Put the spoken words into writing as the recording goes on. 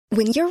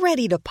When you're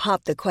ready to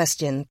pop the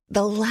question,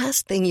 the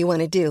last thing you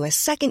want to do is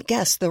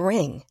second-guess the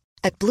ring.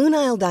 At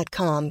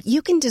BlueNile.com,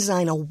 you can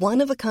design a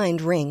one-of-a-kind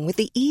ring with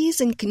the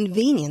ease and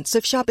convenience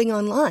of shopping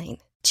online.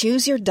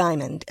 Choose your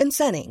diamond and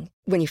setting.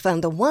 When you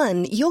find the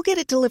one, you'll get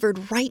it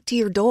delivered right to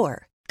your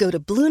door. Go to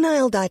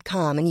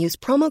BlueNile.com and use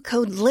promo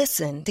code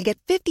LISTEN to get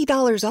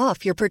 $50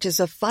 off your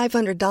purchase of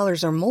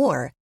 $500 or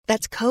more.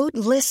 That's code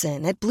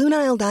LISTEN at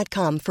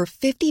BlueNile.com for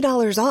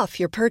 $50 off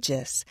your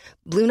purchase.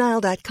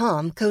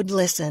 BlueNile.com, code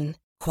LISTEN.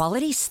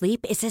 Quality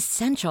sleep is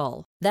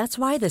essential. That's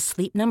why the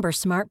Sleep Number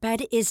Smart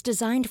Bed is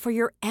designed for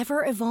your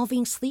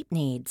ever-evolving sleep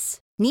needs.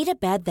 Need a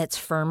bed that's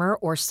firmer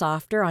or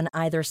softer on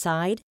either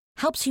side?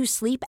 Helps you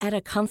sleep at a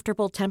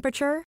comfortable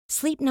temperature?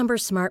 Sleep Number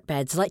Smart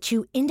Beds let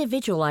you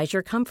individualize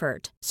your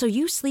comfort, so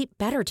you sleep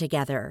better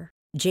together.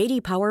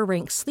 J.D. Power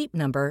ranks Sleep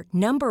Number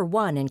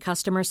 #1 in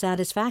customer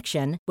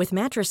satisfaction with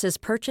mattresses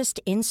purchased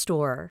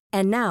in-store.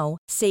 And now,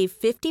 save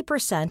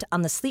 50%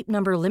 on the Sleep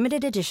Number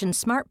Limited Edition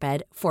Smart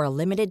Bed for a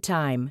limited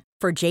time.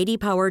 For J.D.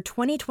 Power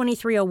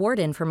 2023 award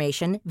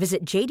information,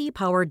 visit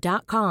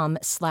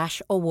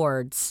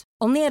jdpower.com/awards.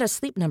 Only at a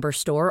Sleep Number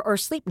store or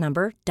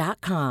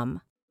sleepnumber.com.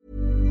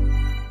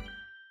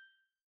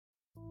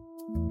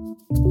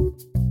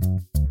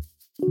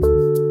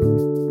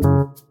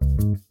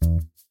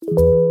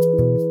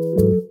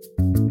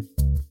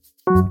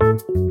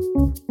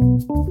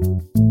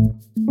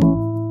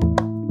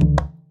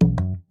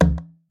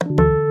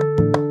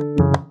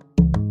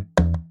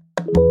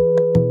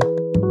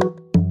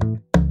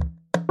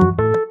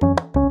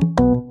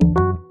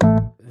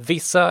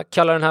 Vissa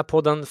kallar den här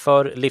podden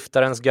för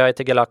Liftarens guide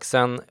till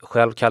galaxen.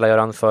 Själv kallar jag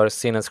den för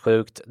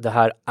Sinnessjukt. Det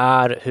här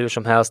är hur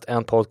som helst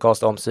en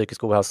podcast om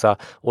psykisk ohälsa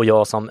och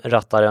jag som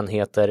rattar den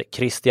heter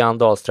Christian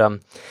Dahlström.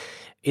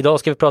 Idag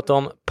ska vi prata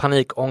om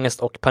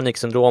panikångest och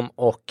paniksyndrom,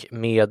 och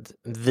med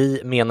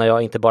vi menar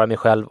jag inte bara mig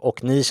själv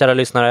och ni kära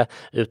lyssnare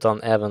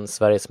utan även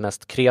Sveriges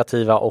mest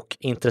kreativa och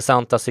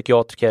intressanta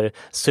psykiatriker,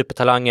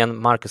 supertalangen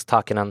Marcus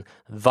Takinen.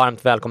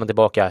 Varmt välkommen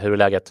tillbaka, hur är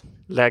läget?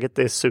 Läget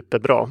är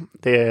superbra.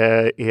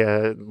 Det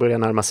börjar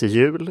närma sig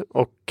jul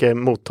och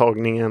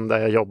mottagningen där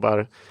jag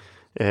jobbar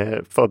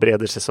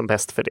förbereder sig som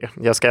bäst för det.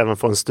 Jag ska även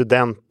få en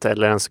student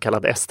eller en så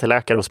kallad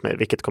ST-läkare hos mig,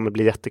 vilket kommer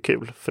bli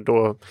jättekul, för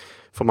då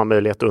får man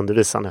möjlighet att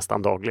undervisa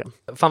nästan dagligen.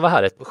 Fan vad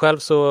härligt. Själv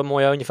så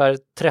mår jag ungefär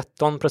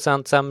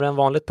 13% sämre än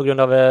vanligt på grund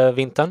av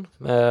vintern.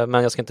 Men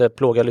jag ska inte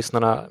plåga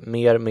lyssnarna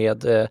mer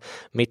med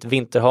mitt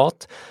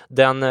vinterhat.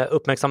 Den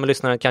uppmärksamma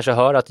lyssnaren kanske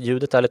hör att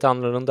ljudet är lite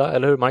annorlunda,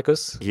 eller hur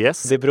Marcus?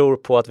 Yes. Det beror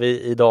på att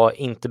vi idag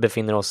inte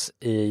befinner oss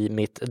i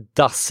mitt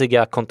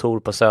dassiga kontor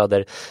på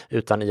Söder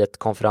utan i ett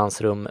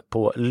konferensrum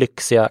på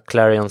lyxiga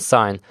Clarion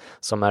Sign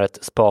som är ett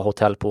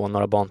spa-hotell på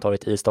Norra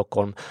Bantorget i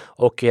Stockholm.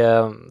 Och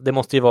det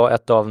måste ju vara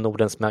ett av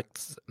Nordens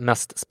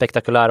mest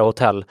spektakulära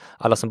hotell.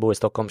 Alla som bor i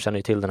Stockholm känner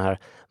ju till den här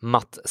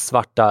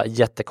mattsvarta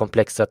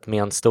jättekomplexet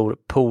med en stor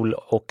pool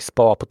och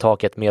spa på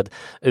taket med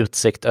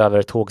utsikt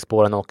över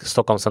tågspåren och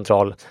Stockholms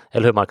central.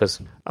 Eller hur Marcus?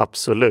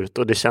 Absolut,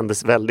 och det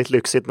kändes väldigt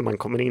lyxigt när man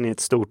kommer in i ett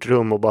stort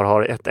rum och bara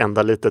har ett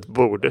enda litet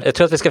bord. Jag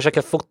tror att vi ska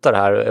försöka fota det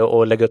här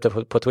och lägga upp det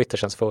på Twitter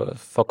sen så får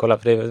folk kolla,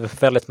 för det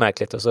är väldigt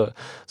märkligt, och så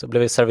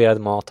blev vi serverade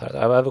mat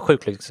här. Det var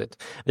sjukt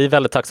lyxigt. Vi är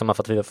väldigt tacksamma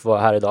för att vi får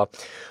vara här idag.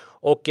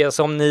 Och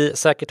som ni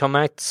säkert har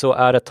märkt så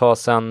är det ett tag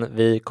sedan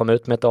vi kom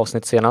ut med ett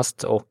avsnitt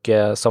senast, och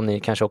som ni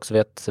kanske också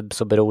vet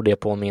så beror det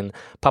på min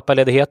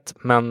pappaledighet,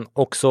 men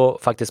också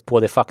faktiskt på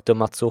det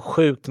faktum att så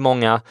sjukt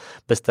många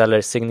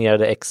beställer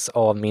signerade ex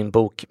av min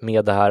bok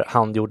med det här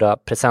handgjorda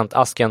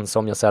presentasken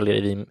som jag säljer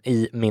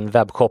i min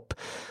webbshop.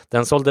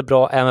 Den sålde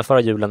bra även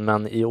förra julen,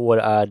 men i år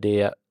är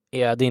det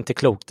är inte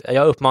klokt.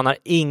 Jag uppmanar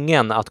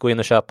ingen att gå in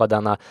och köpa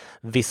denna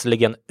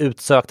visserligen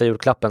utsökta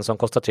julklappen som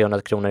kostar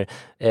 300 kronor.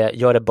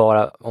 Gör det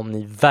bara om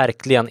ni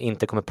verkligen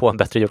inte kommer på en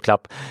bättre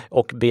julklapp,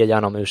 och be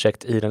gärna om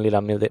ursäkt i den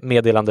lilla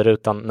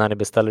meddelanderutan när ni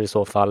beställer i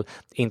så fall.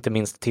 Inte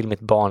minst till mitt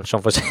barn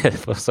som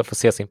får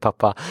se sin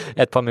pappa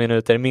ett par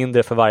minuter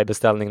mindre för varje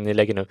beställning ni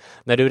lägger nu.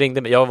 När du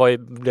ringde mig, jag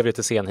blev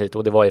lite sen hit,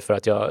 och det var ju för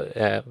att jag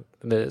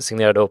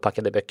signerade och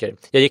packade böcker.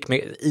 Jag gick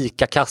med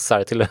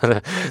ICA-kassar till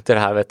det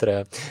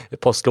här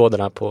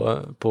postlådorna på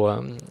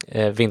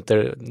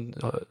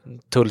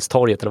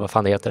Vintertullstorget eller vad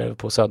fan det heter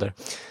på Söder.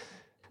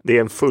 Det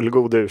är en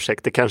fullgod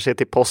ursäkt. Det kanske är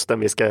till posten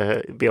vi ska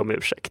be om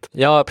ursäkt.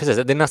 Ja, precis.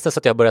 Det är nästan så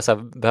att jag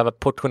börjar behöva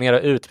portionera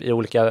ut i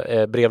olika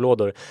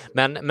brevlådor.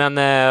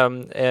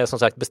 Men som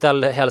sagt,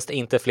 beställ helst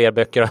inte fler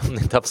böcker om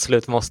ni inte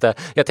absolut måste.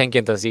 Jag tänker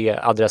inte ens ge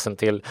adressen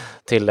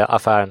till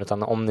affären,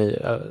 utan om ni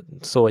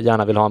så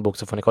gärna vill ha en bok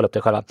så får ni kolla upp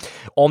det själva.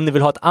 Om ni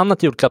vill ha ett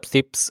annat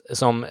julklappstips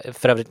som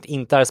för övrigt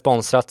inte är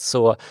sponsrat,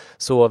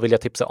 så vill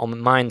jag tipsa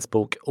om Minds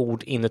bok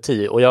Ord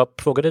inuti. Och jag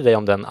frågade dig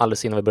om den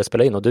alldeles innan vi började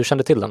spela in, och du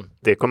kände till den.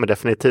 Det kommer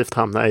definitivt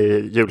hamna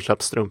i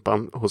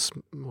julklappstrumpan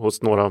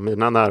hos några av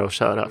mina nära och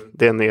kära.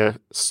 Den är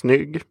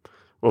snygg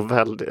och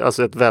en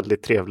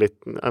väldigt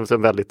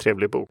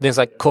trevlig bok. Det är en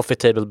sån här coffee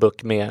table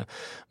book med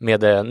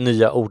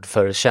nya ord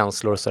för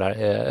känslor och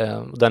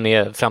sådär. Den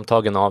är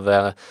framtagen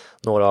av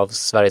några av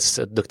Sveriges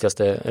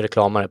duktigaste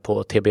reklamare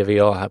på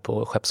TBVA här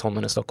på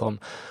Skeppsholmen i Stockholm.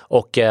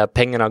 Och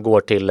pengarna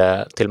går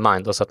till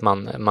Mind, och så att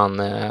man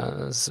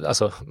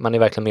är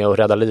verkligen med och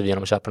räddar liv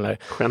genom att köpa den där.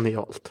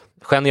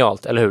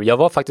 Genialt, eller hur? Jag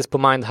var faktiskt på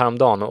Mind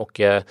häromdagen och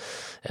jag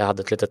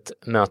hade ett litet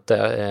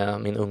möte.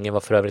 Min unge var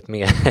för övrigt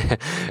med.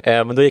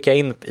 Men då gick jag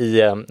in i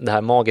det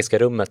här magiska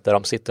rummet där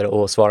de sitter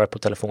och svarar på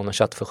telefon och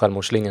chatt för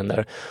självmordslinjen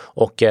där.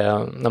 Och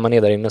när man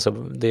är där inne så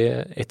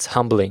it's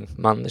humbling.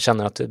 Man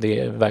känner att det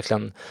är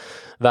verkligen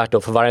värt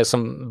det. För varje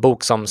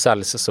bok som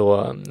säljs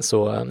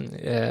så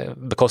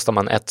bekostar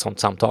man ett sånt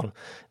samtal.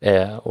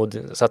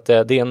 Så att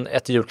det är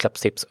ett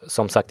julklappstips,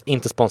 som sagt,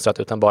 inte sponsrat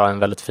utan bara en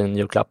väldigt fin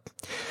julklapp.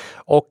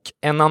 Och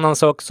en annan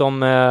sak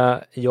som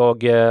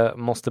jag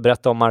måste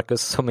berätta om,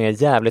 Marcus, som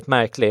är jävligt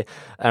märklig,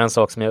 är en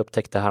sak som jag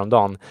upptäckte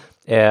häromdagen.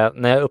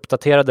 När jag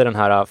uppdaterade den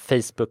här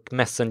Facebook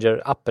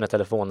Messenger-appen i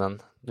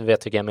telefonen, du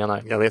vet vilken jag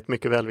menar. Jag vet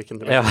mycket väl vilken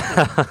det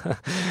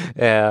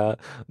är.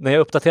 När jag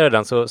uppdaterade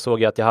den så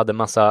såg jag att jag hade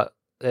massa,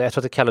 jag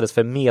tror att det kallades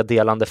för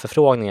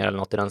meddelandeförfrågningar eller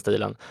något i den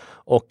stilen.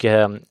 Och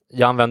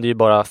jag använder ju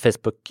bara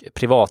Facebook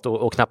privat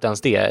och knappt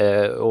ens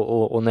det.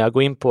 Och när jag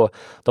går in på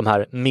de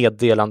här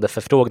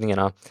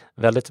meddelandeförfrågningarna,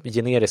 väldigt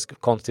generisk,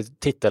 konstig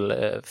titel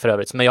för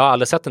övrigt, men jag har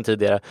aldrig sett den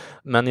tidigare.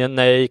 Men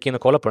när jag gick in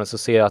och kollade på den så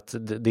ser jag att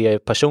det är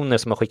personer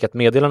som har skickat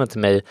meddelanden till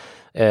mig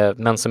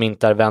men som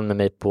inte är vän med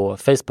mig på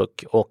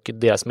Facebook. Och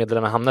deras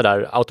meddelanden hamnar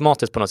där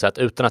automatiskt på något sätt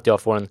utan att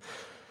jag får en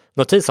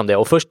notis om det.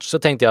 Och först så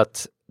tänkte jag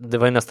att det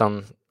var ju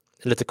nästan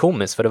lite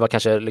komiskt, för det var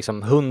kanske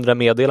liksom 100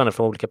 meddelanden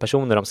från olika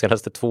personer de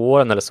senaste 2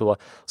 åren eller så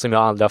som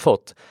jag aldrig har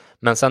fått.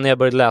 Men sen när jag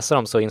började läsa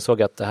dem så insåg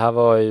jag att det här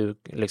var ju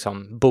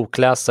liksom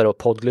bokläsare och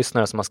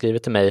poddlyssnare som har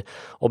skrivit till mig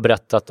och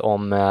berättat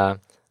om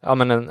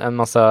en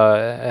massa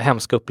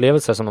hemska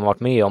upplevelser som de har varit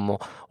med om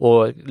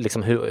och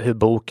liksom hur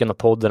boken och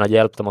podden har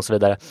hjälpt dem och så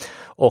vidare.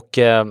 Och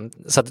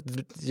så att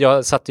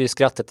jag satte ju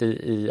skrattet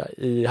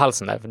i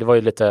halsen där, för det var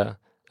ju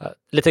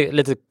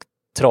lite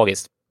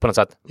tragiskt på något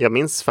sätt. Jag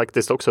minns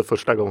faktiskt också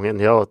första gången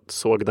jag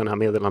såg den här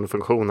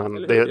meddelandefunktionen.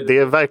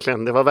 Det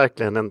var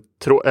verkligen en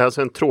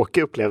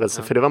tråkig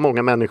upplevelse, för det var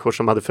många människor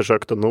som hade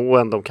försökt att nå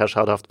en. De kanske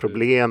hade haft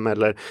problem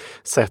eller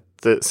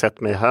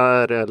sett mig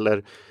här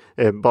eller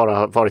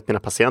bara varit mina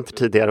patienter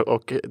tidigare.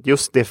 Och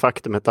just det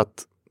faktumet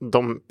att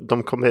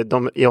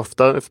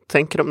ofta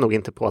tänker de nog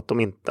inte på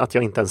att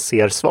jag inte ens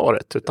ser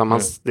svaret, utan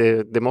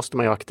det måste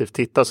man ju aktivt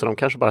titta, så de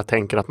kanske bara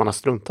tänker att man har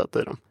struntat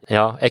i dem.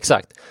 Ja,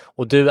 exakt.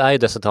 Och du är ju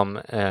dessutom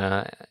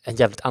en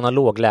jävligt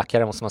analog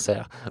läkare, måste man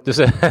säga.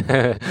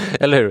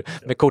 Eller hur?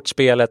 Med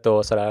kortspelet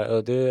och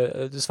sådär.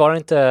 Du svarar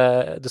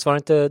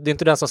inte, det är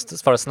inte den som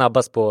svarar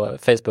snabbast på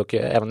Facebook,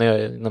 även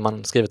när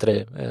man skriver till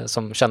dig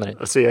som känner dig.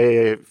 Alltså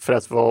för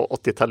att vara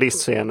 80-talist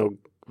så är jag nog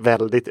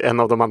en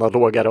av de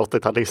analogare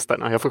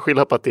 80-talisterna. Jag får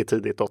skylla på att det är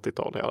tidigt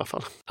 80-tal i alla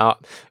fall. Ja,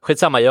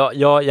 skitsamma.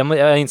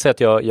 Jag inser att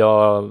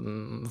jag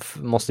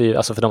måste ju,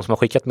 alltså för de som har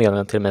skickat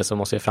meddelanden till mig så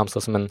måste jag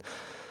framstå som en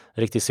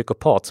riktig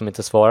psykopat som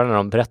inte svarar när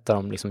de berättar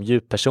om liksom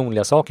djupt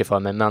personliga saker för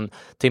mig. Men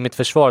till mitt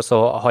försvar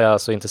så har jag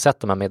alltså inte sett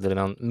de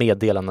här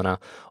meddelandena.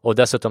 Och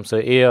dessutom så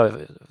är jag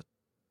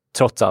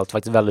trots allt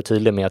faktiskt väldigt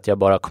tydlig med att jag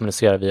bara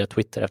kommunicerar via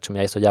Twitter, eftersom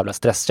jag är så jävla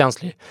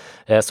stresskänslig.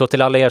 Så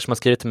till alla er som har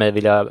skrivit till mig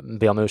vill jag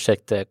be om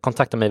ursäkt.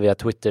 Kontakta mig via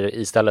Twitter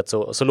istället,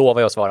 så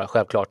lovar jag att svara,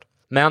 självklart.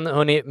 Men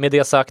hörni, med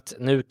det sagt,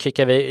 nu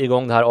kickar vi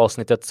igång det här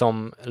avsnittet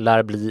som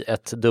lär bli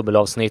ett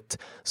dubbelavsnitt.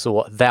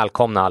 Så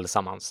välkomna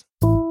allesammans.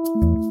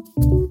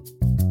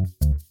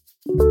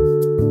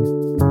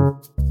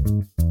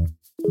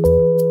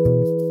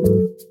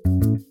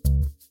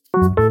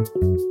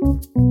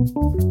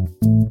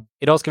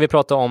 Idag ska vi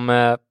prata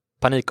om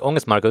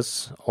panikångest,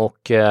 Marcus, och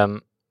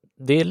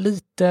det är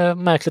lite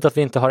märkligt att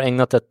vi inte har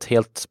ägnat ett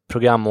helt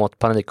program åt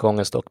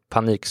panikångest och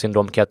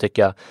paniksyndrom, kan jag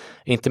tycka.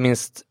 Inte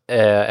minst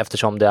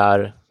eftersom det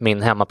är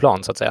min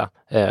hemmaplan, så att säga.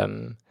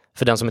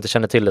 För den som inte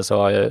känner till det så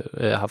har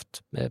jag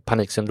haft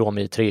paniksyndrom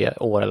i 3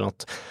 år eller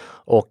något.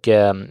 Och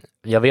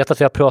jag vet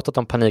att vi har pratat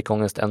om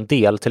panikångest en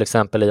del, till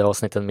exempel i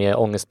avsnitten med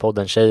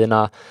Ångestpodden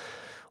Tjejerna.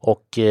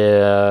 Och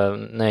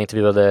när jag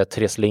intervjuade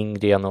Therese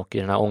Lindgren och i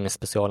den här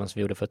ångestspecialen som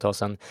vi gjorde för ett tag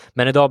sedan.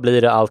 Men idag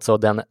blir det alltså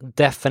den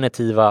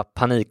definitiva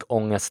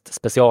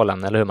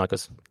panikångestspecialen, eller hur,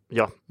 Marcus?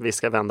 Ja, vi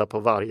ska vända på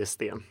varje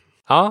sten.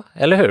 Ja,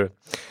 eller hur?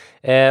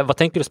 Vad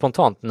tänker du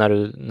spontant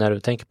när du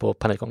tänker på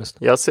panikångest?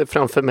 Jag ser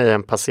framför mig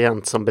en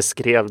patient som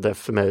beskrev det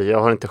för mig. Jag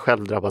har inte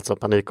själv drabbats av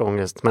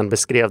panikångest, men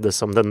beskrev det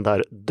som den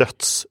där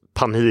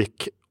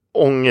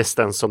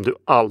dödspanikångesten som du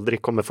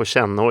aldrig kommer få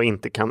känna och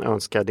inte kan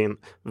önska din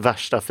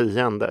värsta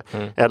fiende.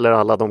 Eller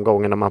alla de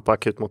gångerna man på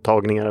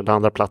akutmottagningar eller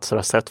andra platser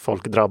har sett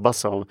folk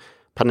drabbas av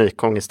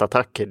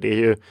panikångestattacker. Det är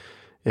ju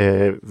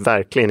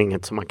verkligen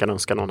inget som man kan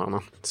önska någon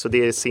annan. Så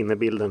det är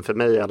sinnebilden för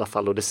mig i alla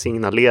fall, och det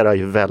signalerar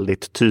ju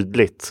väldigt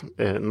tydligt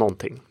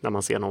någonting när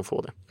man ser någon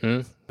få det.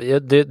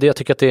 Jag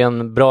tycker att det är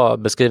en bra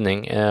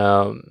beskrivning.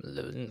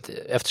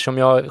 Eftersom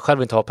jag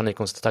själv inte har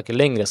panikångestattacker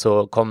längre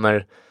så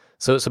kommer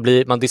så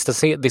blir man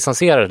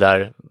distanserad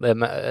där.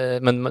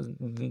 Men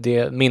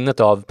det minnet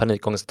av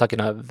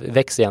panikångestattackerna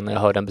växer igen när jag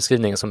hör den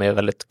beskrivningen som är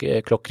väldigt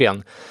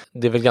klockren.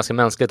 Det är väl ganska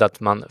mänskligt att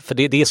för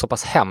det är så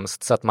pass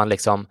hemskt så att man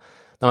liksom,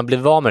 när man blir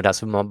van med det där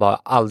så vill man bara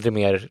aldrig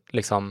mer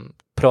liksom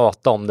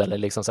prata om det, eller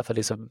liksom, för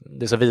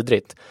det är så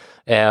vidrigt.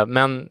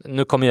 Men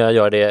nu kommer jag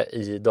göra det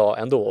idag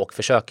ändå och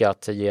försöka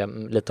att ge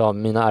lite av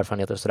mina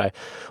erfarenheter och sådär.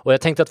 Och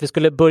jag tänkte att vi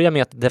skulle börja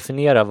med att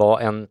definiera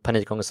vad en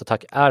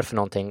panikångestattack är för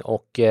någonting,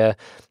 och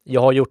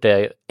jag har gjort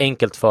det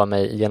enkelt för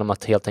mig genom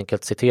att helt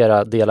enkelt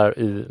citera delar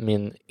ur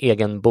min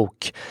egen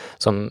bok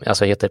som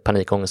alltså heter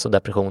Panikångest och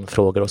depression,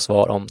 frågor och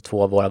svar om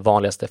 2 av våra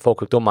vanligaste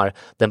folksjukdomar.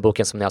 Den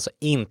boken som ni alltså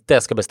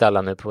inte ska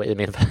beställa nu i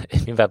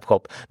min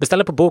webbshop.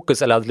 Beställa på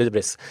Bokus eller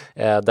Adlibris.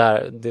 Det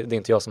är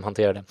inte jag som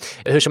hanterar det.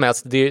 Hur som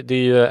helst, det är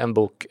ju en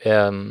bok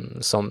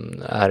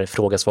som är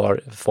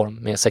fråga-svar-form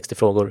med 60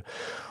 frågor.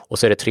 Och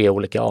så är det 3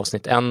 olika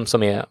avsnitt. En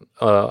som är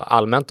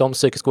allmänt om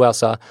psykisk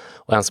ohälsa,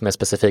 och en som är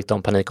specifikt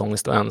om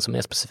panikångest, och en som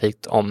är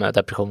specifikt om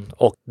depression.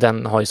 Och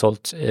den har ju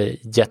sålt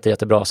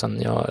jättebra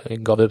sedan jag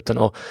gav ut den,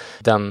 och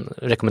den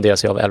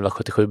rekommenderas ju av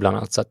 1177 bland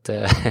annat. Så att,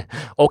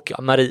 och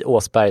Marie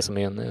Åsberg som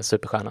är en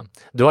superstjärna.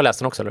 Du har läst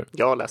den också, eller?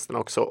 Jag har läst den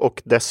också,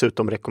 och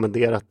dessutom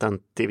rekommenderat den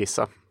till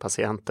vissa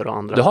patienter och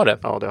andra. Du har det?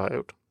 Ja, det har jag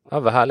gjort. Ja,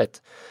 vad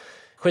härligt.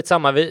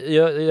 Skitsamma,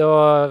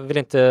 jag vill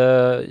inte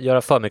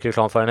göra för mycket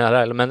reklam för den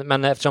här,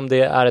 men eftersom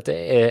det är ett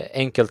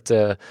enkelt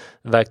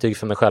verktyg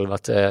för mig själv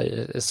att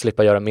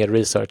slippa göra mer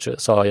research,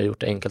 så har jag gjort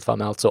det enkelt för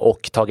mig alltså,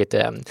 och tagit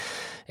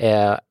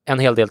en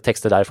hel del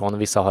texter därifrån,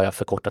 och vissa har jag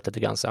förkortat lite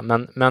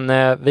grann.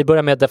 Men vi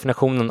börjar med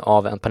definitionen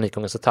av en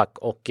panikångestattack,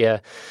 och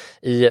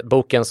i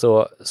boken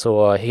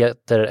så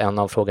heter en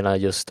av frågorna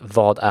just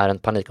vad är en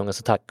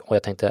panikångestattack, och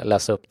jag tänkte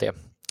läsa upp det.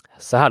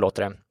 Så här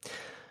låter det.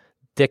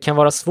 Det kan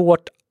vara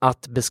svårt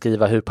att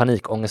beskriva hur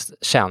panikångest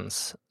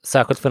känns,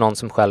 särskilt för någon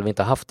som själv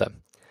inte haft det.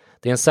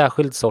 Det är en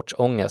särskild sorts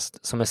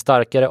ångest som är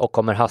starkare och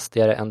kommer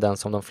hastigare än den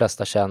som de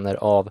flesta känner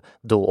av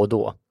då och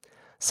då.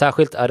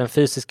 Särskilt är den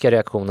fysiska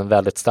reaktionen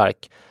väldigt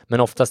stark, men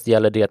oftast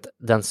gäller det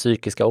den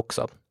psykiska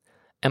också.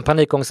 En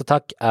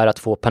panikångestattack är att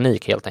få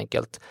panik helt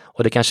enkelt,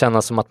 och det kan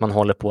kännas som att man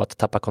håller på att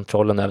tappa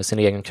kontrollen över sin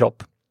egen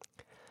kropp.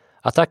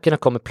 Attackerna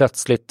kommer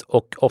plötsligt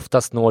och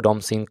oftast når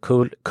de sin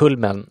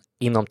kulmen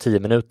inom 10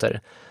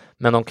 minuter.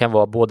 Men de kan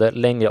vara både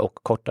längre och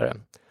kortare.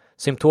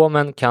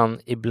 Symptomen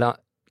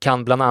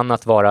kan bland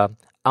annat vara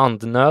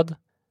andnöd,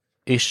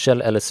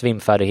 yrsel eller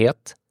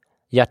svimfärdighet,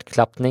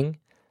 hjärtklappning,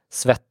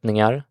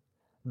 svettningar,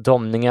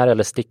 domningar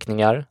eller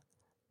stickningar,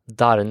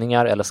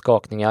 darrningar eller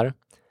skakningar,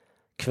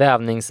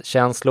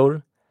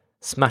 kvävningskänslor,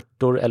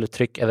 smärtor eller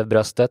tryck över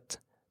bröstet,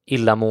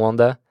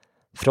 illamående,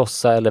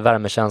 frossa eller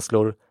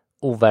värmekänslor,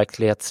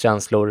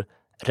 overklighetskänslor,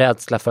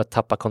 rädsla för att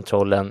tappa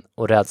kontrollen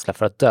och rädsla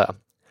för att dö.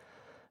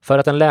 För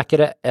att en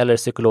läkare eller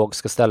psykolog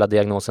ska ställa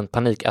diagnosen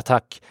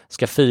panikattack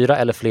ska 4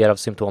 eller fler av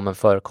symptomen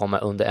förekomma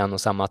under en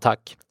och samma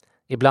attack.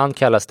 Ibland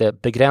kallas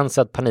det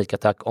begränsad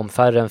panikattack om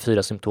färre än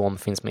 4 symptom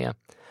finns med.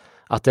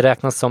 Att det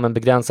räknas som en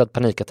begränsad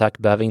panikattack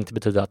behöver inte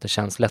betyda att det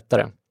känns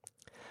lättare.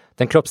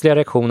 Den kroppsliga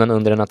reaktionen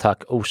under en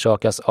attack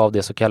orsakas av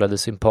det så kallade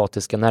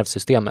sympatiska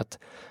nervsystemet.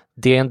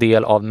 Det är en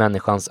del av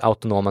människans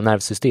autonoma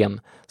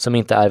nervsystem som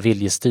inte är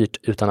viljestyrt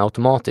utan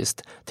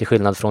automatiskt, till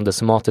skillnad från det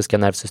somatiska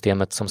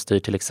nervsystemet som styr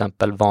till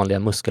exempel vanliga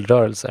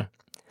muskelrörelser.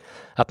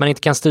 Att man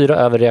inte kan styra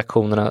över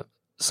reaktionerna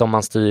som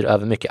man styr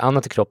över mycket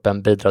annat i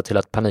kroppen bidrar till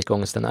att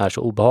panikångesten är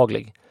så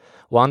obehaglig.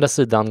 Å andra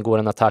sidan går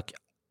en attack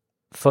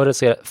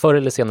förr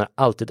eller senare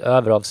alltid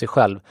över av sig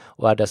själv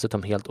och är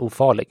dessutom helt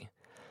ofarlig.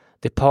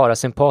 Det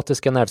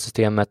parasympatiska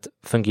nervsystemet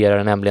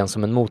fungerar nämligen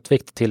som en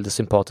motvikt till det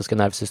sympatiska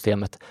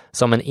nervsystemet,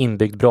 som en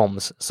inbyggd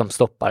broms som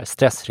stoppar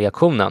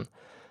stressreaktionen.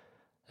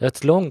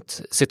 Ett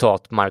långt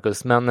citat,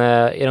 Marcus, men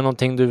är det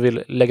någonting du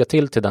vill lägga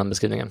till den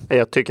beskrivningen?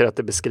 Jag tycker att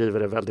det beskriver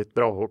det väldigt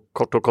bra och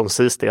kort och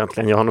koncist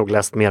egentligen. Jag har nog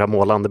läst mera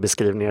målande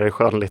beskrivningar i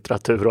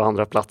skönlitteratur och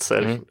andra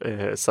platser,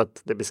 så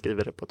att det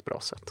beskriver det på ett bra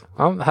sätt.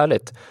 Ja,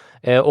 härligt.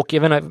 Och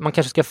jag menar, man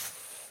kanske ska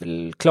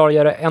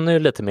klargöra ännu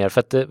lite mer, för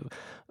att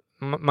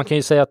man kan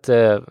ju säga att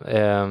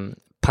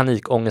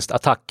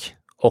panikångestattack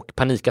och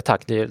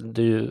panikattack, det är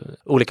ju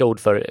olika ord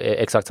för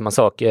exakt samma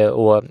sak.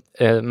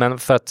 Men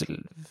för att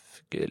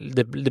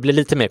det blir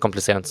lite mer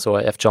komplicerat så,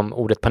 eftersom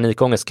ordet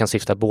panikångest kan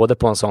syfta både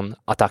på en sån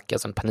attack,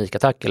 alltså en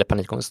panikattack eller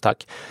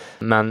panikångestattack.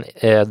 Men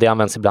det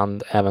används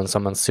ibland även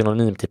som en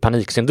synonym till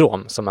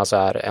paniksyndrom, som alltså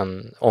är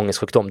en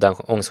ångestsjukdom, den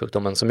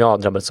ångestsjukdomen som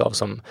jag drabbats av,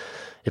 som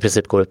i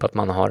princip går ut på att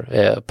man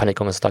har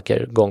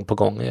panikångestattacker gång på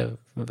gång,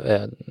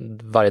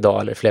 varje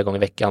dag eller flera gånger i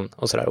veckan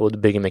och sådär. Och det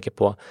bygger mycket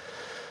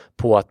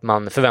på att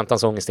man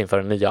förväntas ångest inför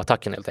den nya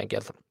attacken helt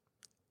enkelt.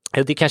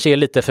 Det kanske är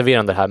lite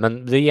förvirrande här,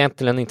 men det är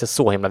egentligen inte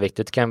så himla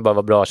viktigt. Det kan bara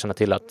vara bra att känna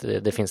till att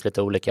det finns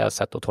lite olika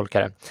sätt att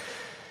tolka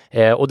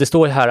det. Och det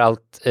står här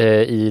allt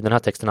i den här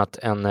texten att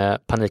en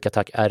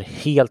panikattack är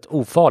helt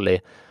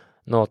ofarlig.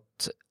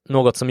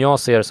 Något som jag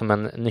ser som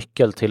en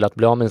nyckel till att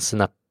bli av med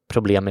sina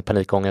problem med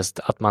panikångest,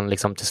 att man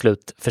liksom till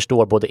slut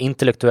förstår både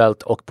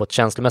intellektuellt och på ett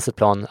känslomässigt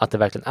plan att det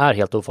verkligen är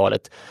helt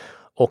ofarligt.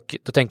 Och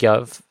då tänker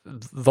jag,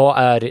 vad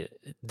är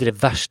det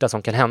värsta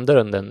som kan hända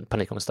under en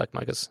panikångestattack,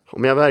 Marcus?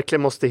 Om jag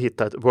verkligen måste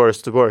hitta ett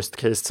worst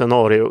case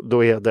scenario,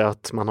 då är det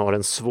att man har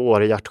en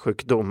svår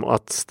hjärtsjukdom och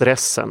att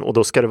stressen, och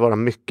då ska det vara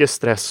mycket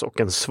stress och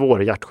en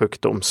svår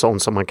hjärtsjukdom, sån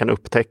som man kan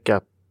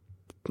upptäcka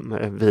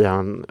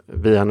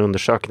via en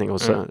undersökning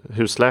hos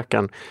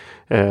husläkaren.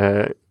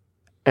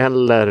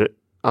 Eller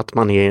att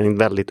man är i en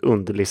väldigt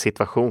underlig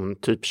situation,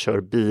 typ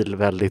kör bil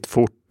väldigt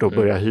fort och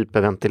börjar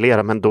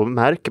hyperventilera, men då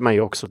märker man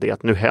ju också det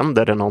att nu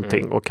händer det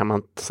någonting och kan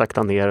man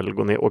sakta ner eller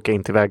gå ner, åka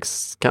in till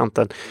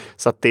vägskanten,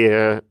 så att det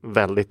är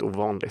väldigt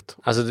ovanligt.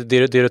 Alltså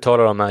det du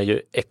talar om är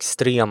ju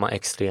extrema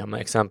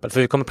exempel,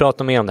 för vi kommer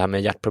prata mer om det här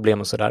med hjärtproblem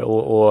och sådär,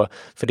 och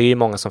för det är ju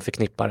många som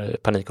förknippar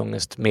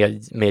panikångest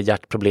med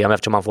hjärtproblem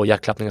eftersom man får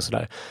hjärtklappning och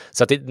sådär,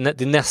 så att det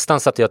är nästan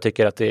så att jag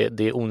tycker att det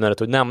är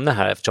onödigt att nämna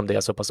här eftersom det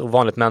är så pass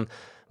ovanligt, men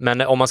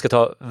om man ska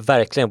ta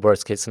verkligen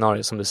worst case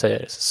scenario som du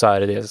säger, så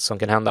är det som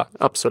kan hända.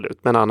 Absolut,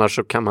 men annars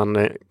så kan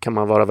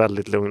man vara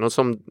väldigt lugn. Och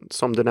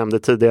som du nämnde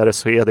tidigare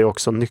så är det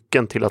också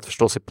nyckeln till att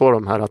förstå sig på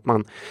de här,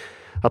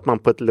 att man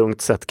på ett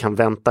lugnt sätt kan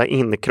vänta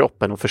in i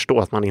kroppen och förstå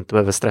att man inte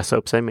behöver stressa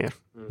upp sig mer.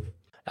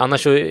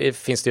 Annars så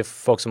finns det ju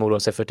folk som oroar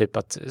sig för typ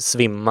att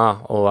svimma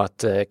och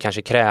att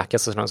kanske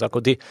kräkas och sådana saker.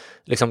 Och det,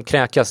 liksom,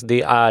 kräkas,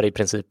 det är i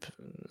princip,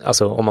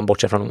 alltså om man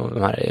bortser från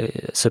de här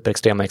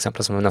superextrema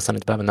exemplen som vi nästan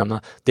inte behöver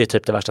nämna, det är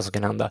typ det värsta som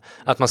kan hända.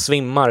 Att man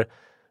svimmar,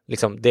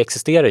 liksom, det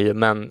existerar ju,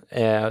 men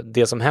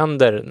det som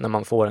händer när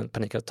man får en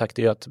panikattack,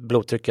 det är ju att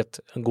blodtrycket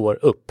går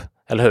upp,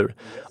 eller hur?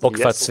 Och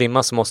för att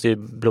svimma så måste ju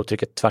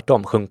blodtrycket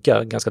tvärtom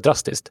sjunka ganska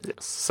drastiskt.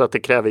 Så att det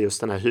kräver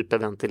just den här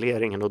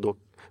hyperventileringen,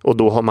 och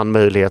då har man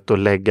möjlighet att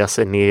lägga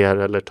sig ner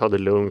eller ta det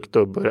lugnt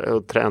och börja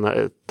och träna,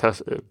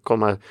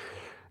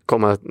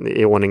 komma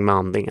i ordning med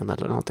andningen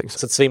eller någonting.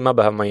 Så att svimma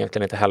behöver man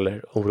egentligen inte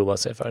heller oroa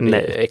sig för. Det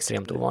är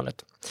extremt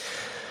ovanligt.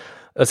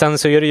 Sen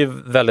så är det ju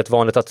väldigt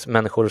vanligt att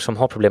människor som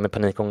har problem med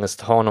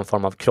panikångest har någon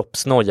form av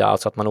kroppsnoja,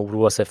 alltså att man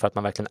oroar sig för att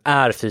man verkligen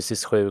är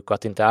fysiskt sjuk och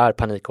att det inte är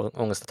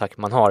panikångestattack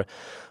man har.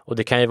 Och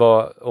det kan ju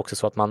vara också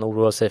så att man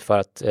oroar sig för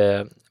att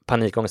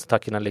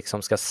panikångestattackerna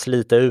liksom ska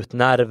slita ut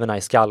nerverna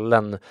i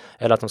skallen,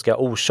 eller att de ska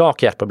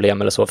orsaka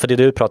hjärtproblem eller så. För det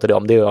du pratade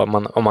om, det är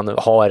om man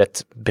har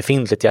ett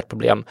befintligt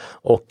hjärtproblem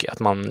och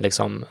att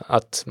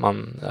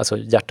alltså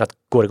hjärtat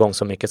går igång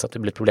så mycket så att det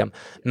blir ett problem.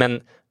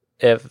 Men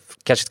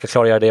kanske ska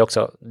klargöra det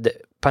också.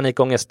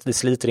 Panikångest, det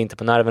sliter inte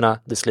på nerverna,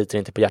 det sliter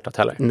inte på hjärtat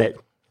heller. Nej.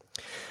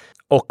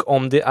 Och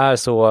om det är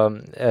så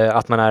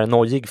att man är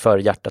nojig för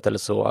hjärtat eller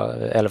så,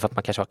 eller för att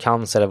man kanske har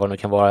cancer eller vad det nu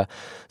kan vara,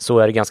 så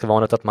är det ganska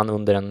vanligt att man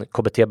under en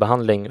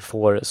KBT-behandling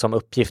får som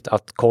uppgift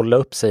att kolla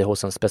upp sig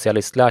hos en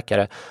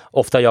specialistläkare.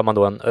 Ofta gör man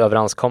då en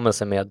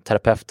överenskommelse med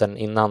terapeuten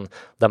innan,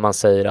 där man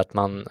säger att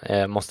man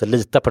måste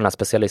lita på den här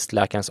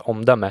specialistläkarens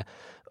omdöme.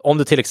 Om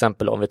du till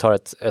exempel, om vi tar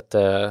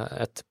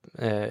ett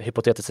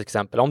hypotetiskt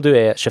exempel, om du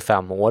är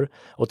 25 år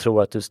och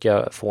tror att du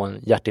ska få en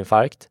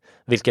hjärtinfarkt,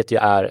 vilket ju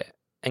är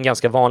en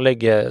ganska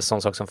vanlig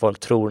sån sak som folk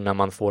tror när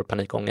man får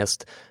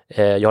panikångest.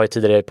 Jag har ju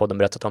tidigare i podden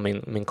berättat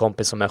om min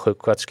kompis som är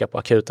sjuksköterska på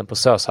akuten på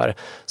SÖS här,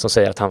 som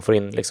säger att han får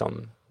in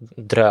liksom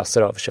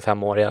dröser av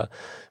 25-åriga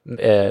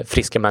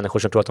friska människor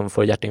som tror att de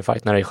får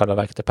hjärtinfarkt när det i själva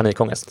verket är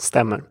panikångest.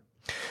 Stämmer.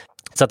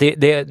 Så att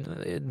det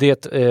är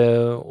ett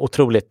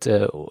otroligt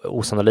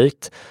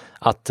osannolikt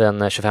att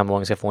en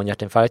 25-åring ska få en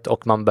hjärtinfarkt,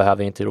 och man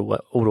behöver inte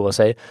oroa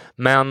sig.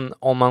 Men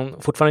om man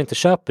fortfarande inte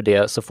köper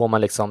det, så får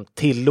man liksom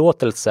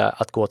tillåtelse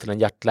att gå till en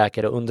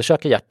hjärtläkare och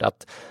undersöka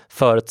hjärtat,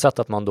 förutsatt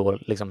att man då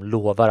liksom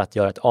lovar att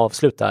göra ett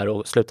avslut där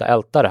och sluta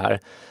älta det här.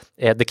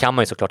 Det kan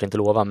man ju såklart inte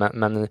lova,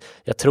 men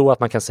jag tror att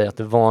man kan säga att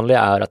det vanliga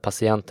är att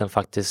patienten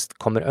faktiskt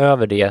kommer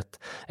över det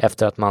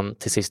efter att man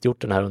till sist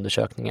gjort den här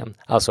undersökningen.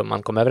 Alltså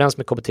man kommer överens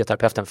med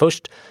KBT-terapeuten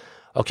först.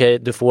 Okej,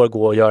 du får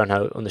gå och göra den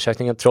här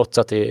undersökningen trots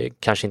att det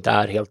kanske inte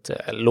är helt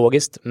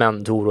logiskt,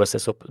 men du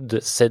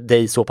oroar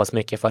dig så pass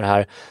mycket för det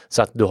här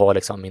så att du har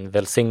liksom min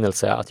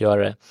välsignelse att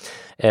göra det.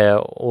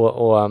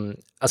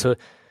 Alltså,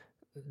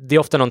 det är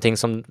ofta någonting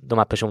som de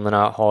här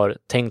personerna har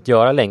tänkt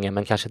göra länge,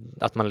 men kanske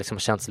att man liksom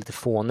känns lite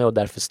fånig och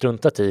därför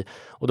struntat i.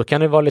 Och då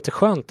kan det vara lite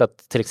skönt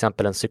att till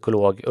exempel en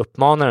psykolog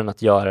uppmanar en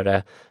att göra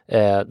det.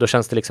 Då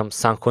känns det liksom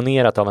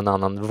sanktionerat av en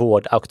annan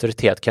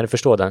vårdauktoritet. Kan du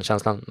förstå den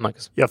känslan,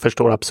 Marcus? Jag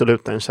förstår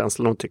absolut den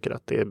känslan och tycker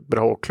att det är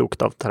bra och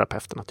klokt av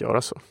terapeuten att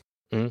göra så.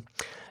 Mm.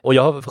 Och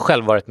jag har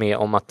själv varit med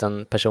om att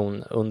en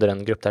person under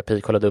en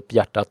gruppterapi kollade upp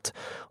hjärtat,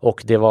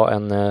 och det var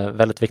en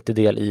väldigt viktig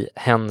del i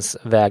hens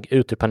väg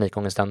ut ur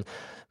panikångesten.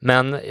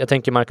 Men jag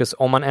tänker, Marcus,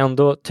 om man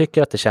ändå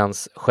tycker att det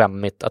känns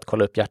skämmigt att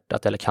kolla upp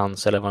hjärtat eller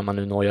cancer eller vad man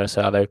nu nojar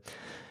sig över.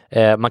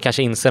 Man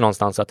kanske inser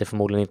någonstans att det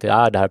förmodligen inte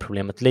är det här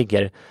problemet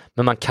ligger,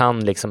 men man kan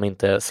liksom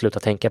inte sluta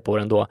tänka på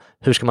det ändå.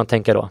 Hur ska man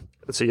tänka då?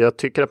 Så jag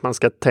tycker att man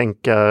ska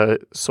tänka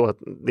så att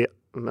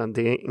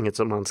det är inget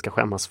som man ska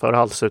skämmas för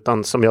alls,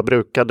 utan som jag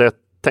brukade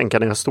tänka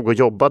när jag stod och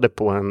jobbade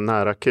på en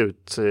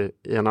närakut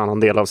i en annan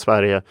del av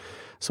Sverige,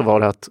 så var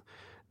det att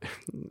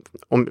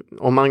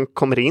om man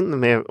kommer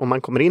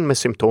in med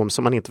symptom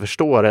som man inte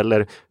förstår,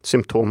 eller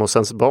symptom hos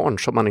ens barn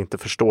som man inte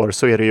förstår,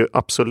 så är det ju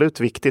absolut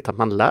viktigt att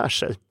man lär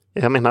sig.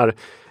 Jag menar,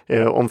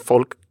 Om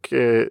folk,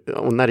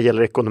 och när det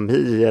gäller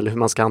ekonomi eller hur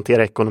man ska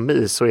hantera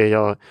ekonomi, så är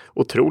jag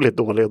otroligt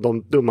dålig. Och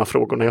de dumma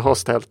frågorna jag har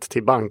ställt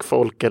till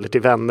bankfolk eller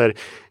till vänner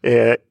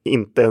är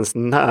inte ens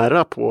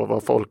nära på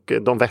vad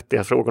de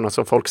vettiga frågorna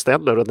som folk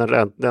ställer och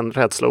den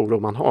rädsla och oro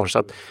man har. Så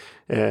att,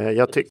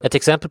 ett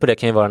exempel på det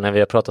kan ju vara när vi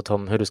har pratat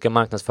om hur du ska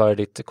marknadsföra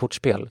ditt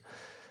kortspel.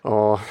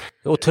 Ja.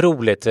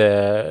 Otroligt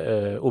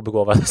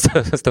obegåvad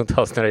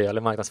stundtals när det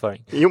gäller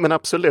marknadsföring. Jo, men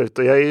absolut,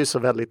 och jag är ju så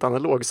väldigt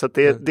analog, så att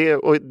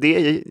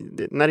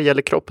när det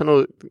gäller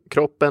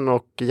kroppen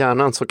och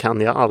hjärnan så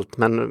kan jag allt,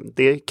 men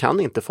det kan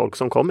inte folk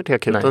som kommer till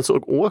akuten. Nej. Så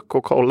åk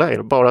och kolla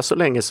er, bara så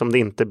länge som det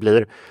inte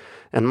blir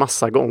en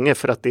massa gånger,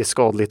 för att det är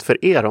skadligt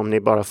för er om ni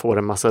bara får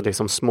en massa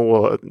liksom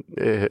små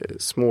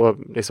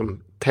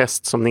liksom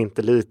test som ni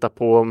inte litar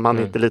på,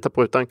 inte litar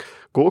på, utan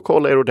gå och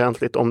kolla er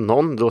ordentligt. Om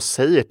någon då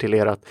säger till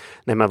er att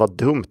nej, men vad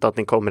dumt att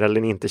ni kommer,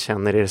 eller ni inte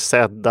känner er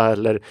sedda,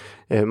 eller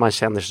man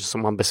känner sig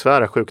som man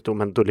besvärar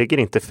sjukdomen, då ligger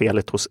inte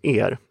felet hos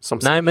er.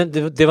 Nej, men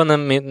det var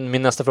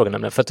min nästa fråga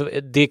nämligen, för att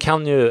det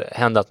kan ju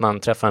hända att man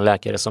träffar en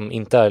läkare som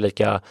inte är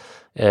lika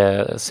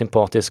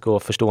sympatisk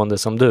och förstående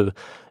som du,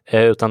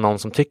 utan någon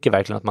som tycker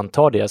verkligen att man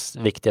tar deras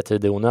viktiga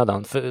tid i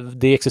onödan. För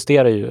det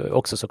existerar ju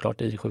också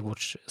såklart i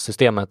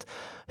sjukvårdssystemet.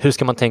 Hur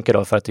ska man tänka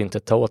då för att inte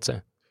ta åt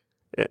sig?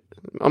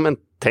 Ja, men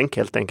tänk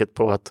helt enkelt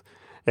på att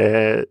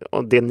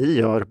det ni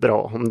gör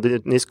bra.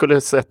 Om ni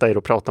skulle sätta er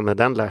och prata med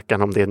den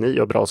läkaren om det ni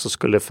gör bra, så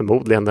skulle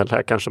förmodligen den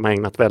läkaren som har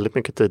ägnat väldigt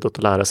mycket tid åt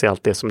att lära sig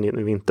allt det som ni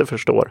nu inte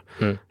förstår.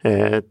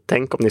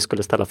 Tänk om ni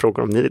skulle ställa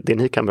frågor om det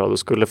ni kan bra, då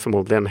skulle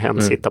förmodligen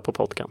hen sitta på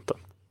poddkanten.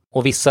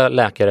 Och vissa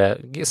läkare,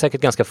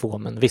 säkert ganska få,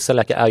 men vissa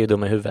läkare är ju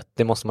dumma i huvudet.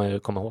 Det måste man ju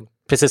komma ihåg.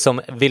 Precis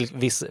som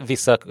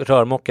vissa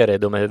rörmokare är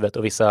dumma i huvudet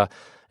och vissa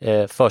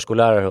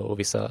förskollärare och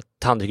vissa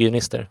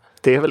tandhygienister.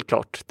 Det är väl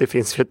klart. Det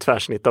finns ju ett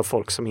tvärsnitt av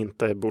folk som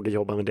inte borde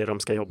jobba med det de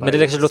ska jobba med.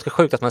 Men det låter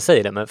sjukt att man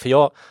säger det. Men för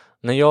jag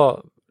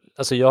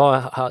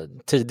har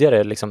tidigare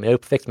jag är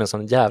uppväxt med en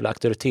sån jävla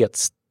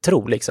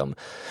auktoritetstro liksom.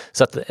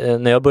 Så att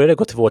när jag började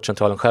gå till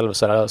vårdcentralen själv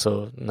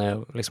när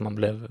jag man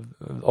blev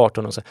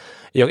 18 och så,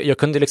 jag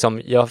kunde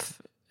jag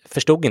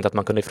förstod inte att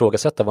man kunde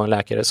ifrågasätta vad en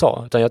läkare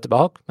sa, utan jag typ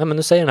men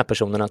nu säger den här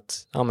personen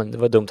att men det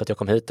var dumt att jag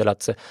kom hit, eller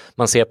att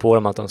man ser på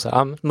dem att de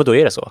säger men då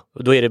är det så,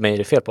 och då är det mig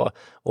det är fel på.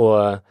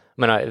 Och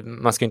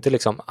man ska inte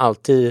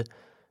alltid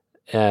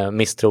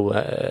misstro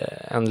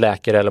en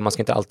läkare, eller man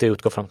ska inte alltid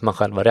utgå från att man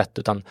själv har rätt,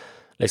 utan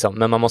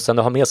men man måste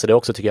ändå ha med sig det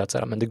också, tycker jag, att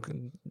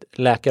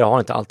läkare har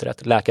inte alltid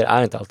rätt. Läkare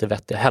är inte alltid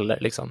vettiga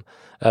heller.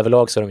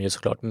 Överlag så är de ju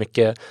såklart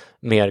mycket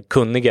mer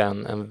kunniga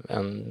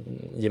än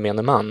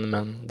gemene man,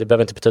 men det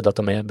behöver inte betyda att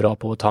de är bra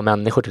på att ta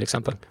människor till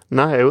exempel.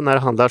 Nej, och när det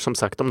handlar som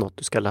sagt om något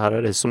du ska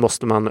lära dig, så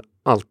måste man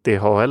alltid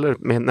ha, eller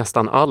med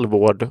nästan all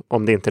vård,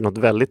 om det inte är något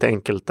väldigt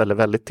enkelt eller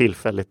väldigt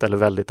tillfälligt eller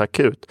väldigt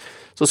akut,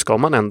 så ska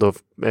man ändå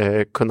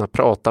kunna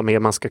prata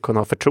med, man ska kunna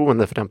ha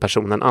förtroende för den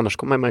personen, annars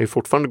kommer man ju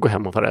fortfarande gå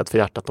hem och vara rädd för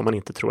hjärtat om man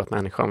inte tror att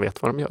människan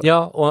vet vad de gör.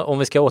 Ja, och om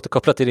vi ska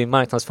återkoppla till din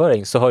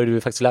marknadsföring, så har ju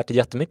du faktiskt lärt dig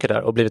jättemycket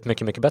där och blivit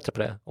mycket, mycket bättre på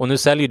det. Och nu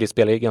säljer ju ditt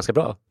spel ganska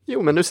bra.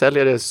 Jo, men nu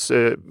säljer det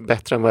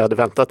bättre än vad jag hade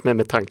väntat mig,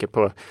 med tanke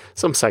på,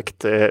 som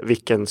sagt,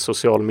 vilken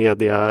social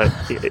media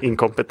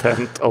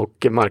inkompetent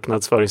och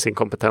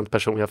marknadsföringsinkompetent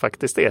person jag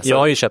faktiskt är. Så. Jag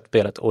har ju köpt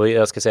spelet, och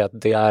jag ska säga att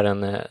det är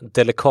en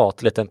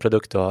delikat liten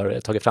produkt du har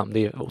tagit fram.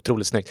 Det är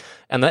otroligt snyggt.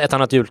 Ett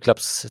annat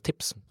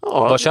julklappstips.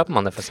 Ja, vad köper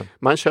man det för?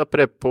 Man köper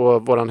det på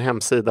vår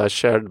hemsida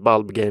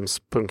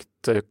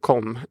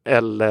sharedbulbgames.com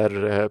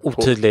eller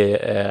otydlig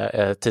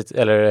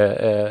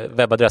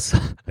webbadress.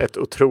 Ett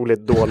otroligt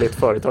dåligt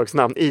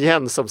företagsnamn.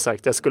 Igen, som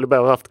sagt, jag skulle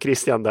behöva haft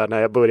Christian där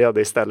när jag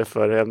började istället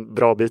för en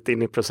bra bit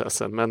in i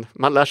processen. Men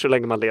man lär så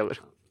länge man lever.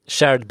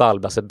 Shared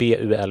bulb, alltså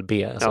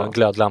B-U-L-B, alltså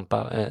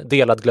glödlampa,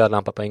 delad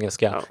glödlampa på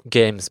engelska,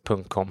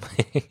 games.com.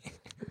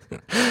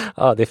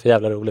 Ja, det är för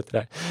jävla roligt det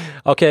där.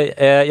 Okej,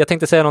 jag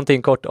tänkte säga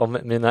någonting kort om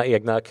mina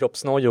egna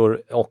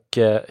kroppsnojor och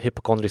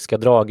hypokondriska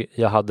drag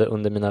jag hade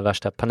under mina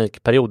värsta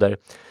panikperioder.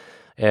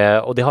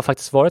 Och det har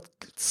faktiskt varit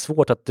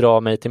svårt att dra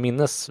mig till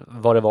minnes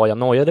vad det var jag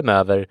nojade mig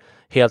över,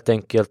 helt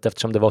enkelt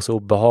eftersom det var så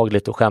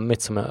obehagligt och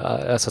skämmigt, så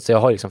att jag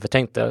har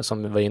förtänkt det,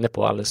 som vi var inne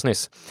på alldeles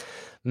nyss.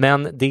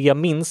 Men det jag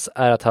minns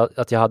är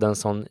att jag hade en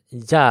sån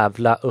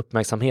jävla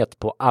uppmärksamhet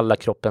på alla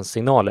kroppens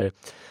signaler.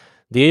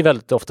 Det är ju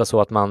väldigt ofta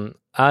så att man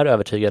är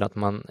övertygad att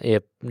man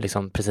är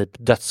princip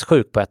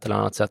dödssjuk på ett eller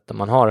annat sätt om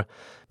man har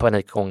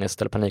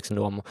panikångest eller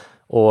paniksyndrom.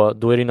 Och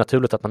då är det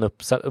naturligt att man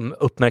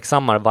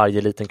uppmärksammar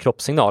varje liten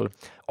kroppssignal.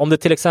 Om det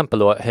till exempel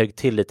då högg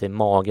till lite i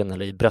magen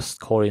eller i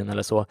bröstkorgen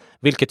eller så,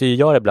 vilket det ju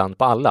gör ibland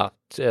på alla,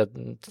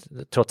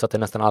 trots att det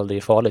nästan aldrig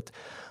är farligt,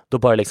 då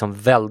bara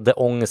välde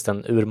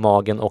ångesten ur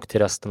magen och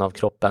till resten av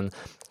kroppen.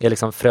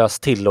 Jag frös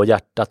till och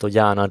hjärtat och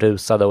hjärnan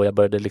rusade, och jag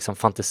började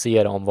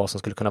fantisera om vad som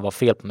skulle kunna vara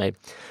fel på mig.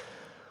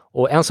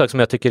 Och en sak som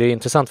jag tycker är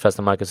intressant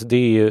förresten, Marcus, det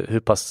är ju hur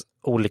pass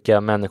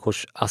olika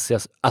människors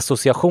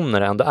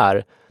associationer ändå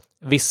är.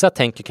 Vissa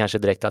tänker kanske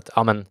direkt att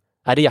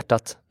är det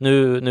hjärtat?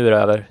 Nu är det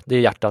över, det är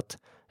hjärtat.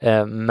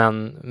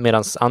 Men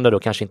medan andra då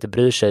kanske inte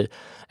bryr sig,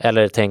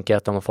 eller tänker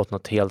att de har fått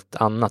något helt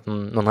annat,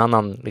 någon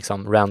annan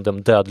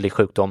random dödlig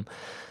sjukdom.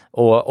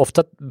 Och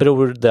ofta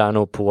beror det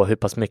nog på hur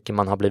pass mycket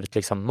man har blivit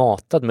liksom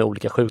matad med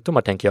olika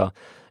sjukdomar, tänker jag.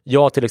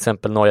 Jag till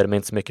exempel nojade mig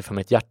inte så mycket för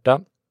mitt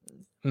hjärta,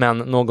 men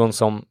någon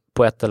som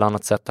på ett eller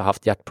annat sätt har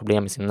haft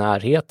hjärtproblem i sin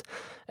närhet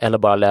eller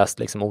bara läst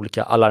liksom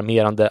olika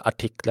alarmerande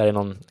artiklar i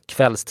någon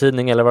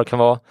kvällstidning eller vad det kan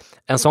vara.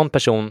 En sån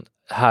person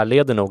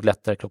härleder nog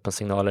lättare kroppens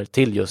signaler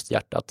till just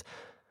hjärtat.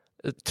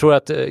 Tror jag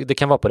att det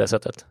kan vara på det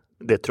sättet?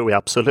 Det tror jag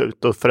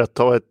absolut. Och för att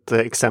ta ett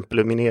exempel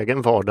ur min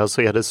egen vardag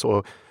så är det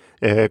så,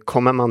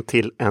 kommer man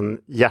till en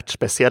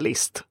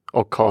hjärtspecialist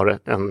och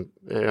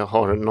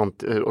har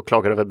något och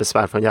klagar över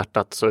besvär från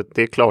hjärtat, så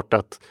det är klart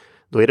att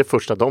då är det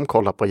första de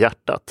kollar på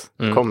hjärtat.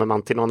 Kommer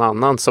man till någon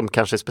annan som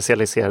kanske är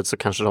specialiserad så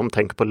kanske de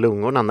tänker på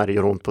lungorna när det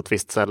gör ont på ett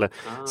visst ställe.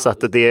 Så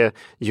att det är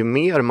ju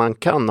mer man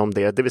kan om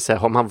det vill säga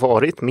har man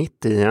varit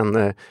mitt i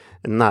en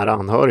nära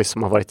anhörig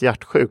som har varit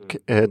hjärtsjuk,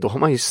 då har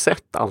man ju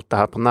sett allt det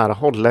här på nära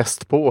håll,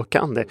 läst på och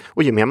kan det.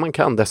 Och ju mer man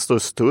kan, desto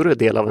större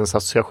del av ens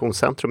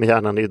associationscentrum i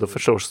hjärnan är ju då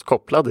förstås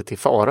kopplade till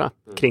fara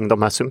kring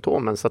de här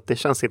symptomen. Så att det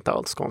känns inte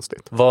alls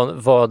konstigt.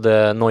 Vad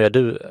nojar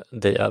du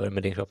dig över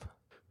med din kropp?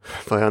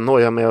 Vad jag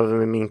nojar mig över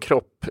med min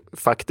kropp?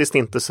 Faktiskt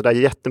inte så där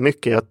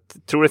jättemycket. Jag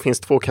tror det finns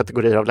 2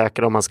 kategorier av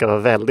läkare om man ska vara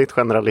väldigt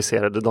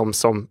generaliserade. De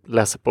som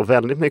läser på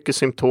väldigt mycket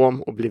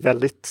symptom och blir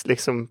väldigt,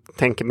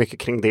 tänker mycket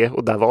kring det.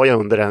 Och där var jag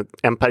under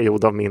en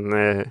period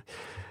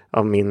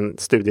av min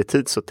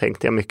studietid, så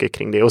tänkte jag mycket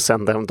kring det. Och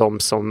sen de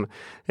som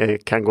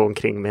kan gå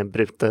omkring med en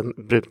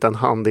bruten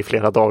hand i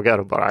flera dagar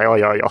och bara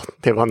ja,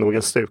 det var nog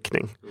en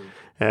stukning.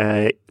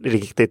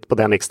 Riktigt på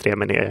den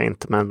extremen är jag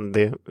inte, men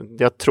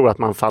jag tror att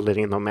man faller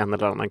inom en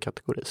eller annan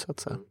kategori så att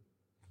säga.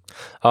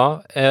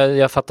 Ja,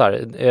 jag fattar.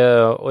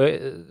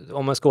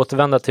 Om man ska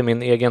återvända till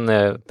min egen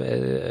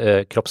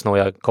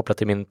kroppsnoja kopplat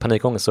till min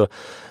panikångest,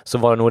 så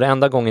var det nog det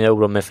enda gången jag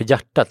oroade mig för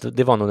hjärtat.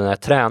 Det var nog när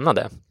jag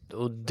tränade.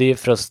 Och det är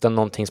förresten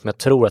någonting som jag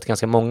tror att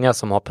ganska många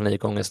som har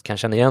panikångest kan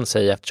känna igen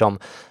sig, eftersom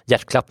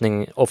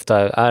hjärtklappning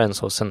ofta är en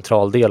så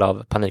central del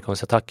av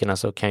panikångestattackerna,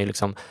 så kan ju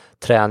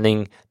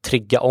träning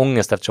trigga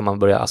ångest eftersom man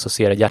börjar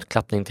associera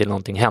hjärtklappning till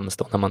någonting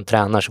hemskt. Och när man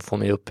tränar så får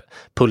man ju upp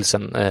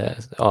pulsen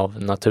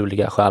av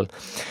naturliga skäl.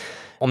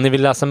 Om ni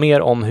vill läsa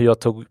mer om hur jag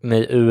tog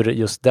mig ur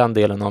just den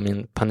delen av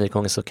min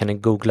panikångest så kan ni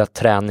googla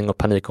träning och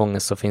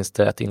panikångest, så finns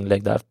det ett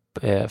inlägg där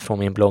från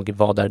min blogg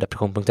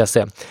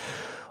vadärdepression.se.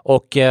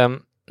 Och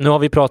nu har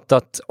vi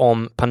pratat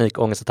om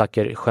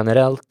panikångestattacker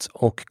generellt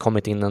och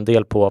kommit in en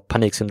del på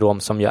paniksyndrom,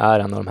 som ju är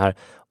en av de här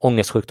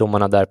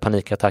ångestsjukdomarna där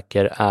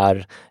panikattacker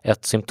är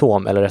ett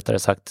symptom, eller rättare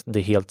sagt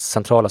det helt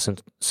centrala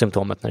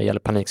symptomet när det gäller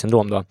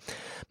paniksyndrom då.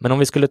 Men om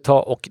vi skulle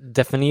ta och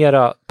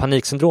definiera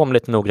paniksyndrom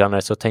lite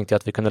noggrannare, så tänkte jag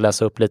att vi kunde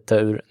läsa upp lite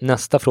ur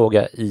nästa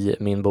fråga i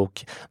min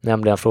bok,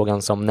 nämligen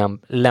frågan som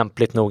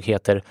lämpligt nog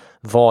heter: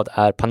 vad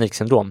är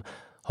paniksyndrom?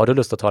 Har du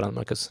lust att ta den,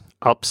 Marcus?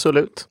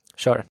 Absolut.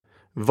 Kör.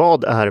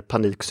 Vad är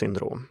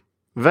paniksyndrom?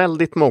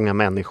 Väldigt många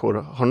människor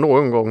har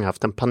någon gång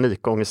haft en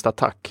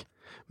panikångestattack.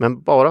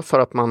 Men bara för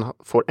att man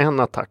får en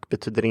attack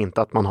betyder det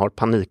inte att man har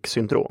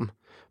paniksyndrom.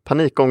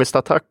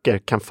 Panikångestattacker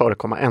kan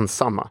förekomma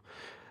ensamma.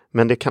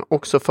 Men det kan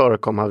också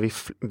förekomma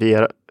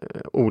via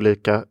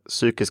olika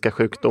psykiska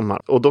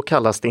sjukdomar. Och då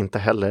kallas det inte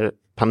heller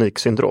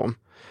paniksyndrom.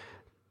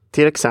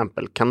 Till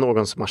exempel kan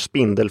någon som har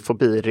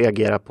spindelfobi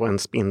reagera på en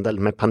spindel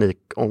med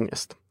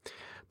panikångest.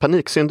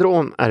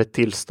 Paniksyndrom är ett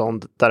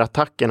tillstånd där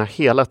attackerna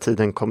hela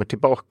tiden kommer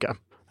tillbaka.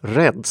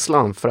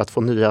 Rädslan för att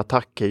få nya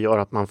attacker gör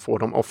att man får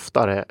dem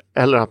oftare,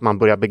 eller att man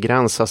börjar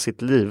begränsa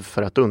sitt liv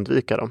för att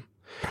undvika dem.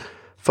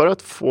 För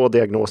att få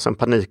diagnosen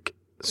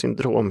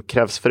paniksyndrom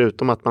krävs,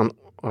 förutom att man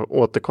har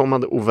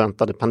återkommande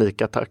oväntade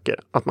panikattacker,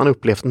 att man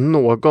upplevt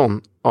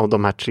någon av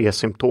de här 3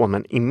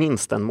 symptomen i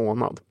minst en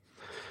månad.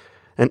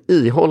 En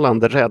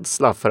ihållande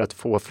rädsla för att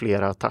få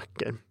flera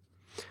attacker.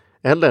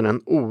 Eller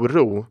en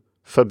oro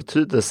för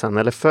betydelsen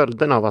eller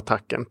följden av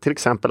attacken. Till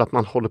exempel att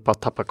man håller på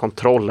att tappa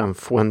kontrollen,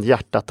 få en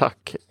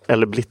hjärtattack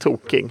eller bli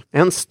tokig.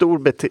 En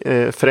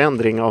stor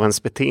förändring av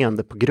ens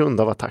beteende på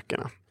grund av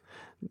attackerna.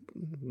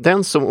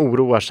 Den som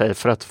oroar sig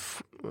för att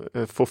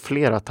få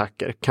fler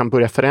attacker kan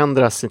börja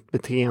förändra sitt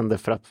beteende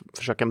för att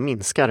försöka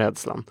minska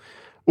rädslan.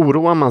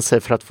 Oroar man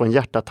sig för att få en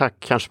hjärtattack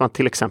kanske man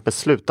till exempel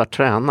slutar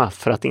träna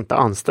för att inte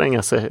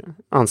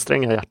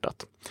anstränga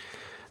hjärtat.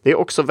 Det är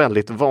också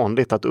väldigt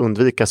vanligt att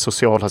undvika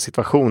sociala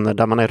situationer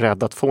där man är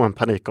rädd att få en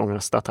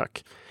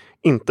panikångestattack.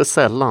 Inte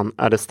sällan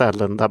är det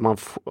ställen där man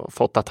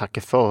fått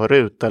attacker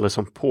förut eller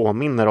som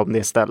påminner om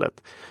det stället.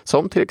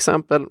 Som till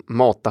exempel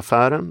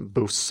mataffären,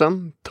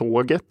 bussen,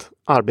 tåget,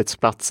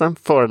 arbetsplatsen,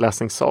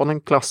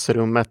 föreläsningssalen,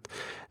 klassrummet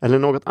eller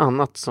något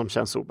annat som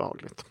känns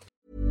obehagligt.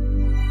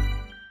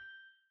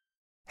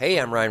 Hey,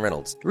 I'm Ryan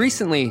Reynolds.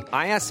 Recently,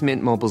 I asked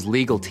Mint Mobile's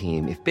legal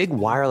team if big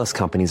wireless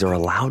companies are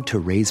allowed to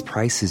raise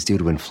prices due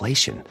to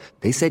inflation.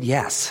 They said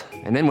yes.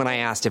 And then when I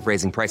asked if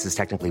raising prices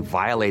technically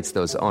violates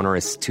those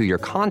onerous 2-year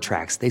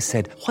contracts, they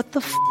said, "What the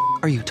f***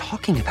 are you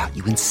talking about,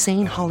 you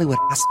insane Hollywood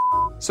ass?"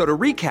 So to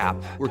recap,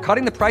 we're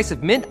cutting the price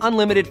of Mint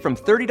Unlimited from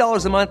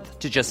 $30 a month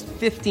to just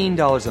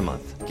 $15 a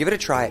month. Give it a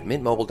try at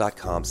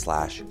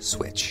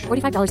mintmobile.com/switch.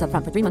 $45 up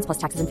front for 3 months plus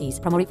taxes and fees.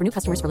 Promo rate for new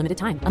customers for limited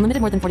time.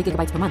 Unlimited more than 40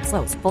 gigabytes per month.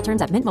 Slows full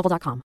terms at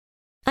mintmobile.com.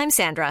 I'm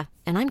Sandra,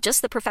 and I'm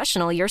just the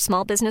professional your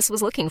small business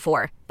was looking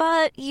for.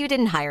 But you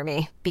didn't hire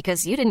me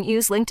because you didn't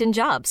use LinkedIn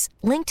Jobs.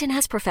 LinkedIn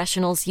has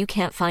professionals you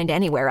can't find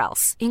anywhere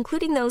else,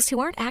 including those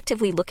who aren't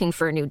actively looking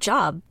for a new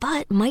job,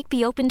 but might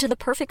be open to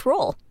the perfect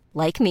role,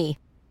 like me.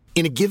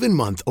 In a given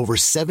month, over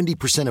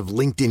 70% of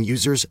LinkedIn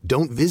users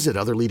don't visit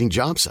other leading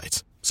job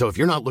sites. So if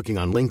you're not looking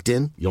on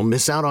LinkedIn, you'll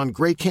miss out on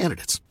great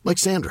candidates like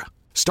Sandra.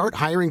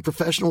 Start hiring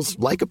professionals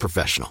like a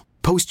professional.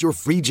 Post your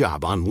free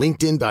job on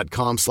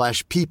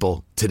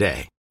linkedin.com/people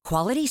today.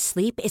 Quality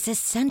sleep is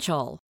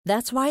essential.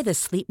 That's why the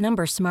Sleep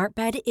Number Smart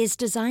Bed is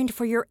designed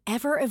for your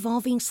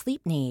ever-evolving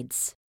sleep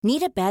needs.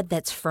 Need a bed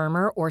that's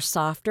firmer or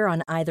softer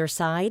on either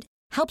side?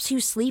 Helps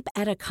you sleep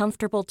at a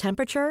comfortable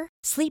temperature?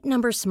 Sleep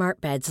Number Smart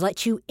Beds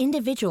let you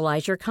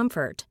individualize your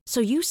comfort,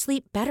 so you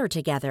sleep better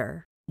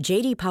together.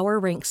 J.D.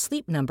 Power ranks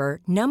Sleep Number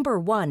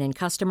 #1 in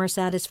customer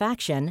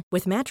satisfaction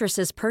with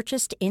mattresses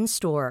purchased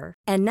in-store.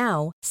 And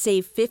now,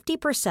 save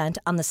 50%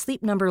 on the Sleep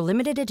Number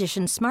Limited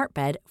Edition Smart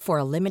Bed for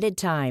a limited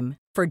time.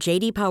 For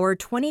J.D. Power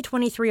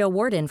 2023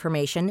 award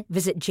information,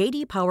 visit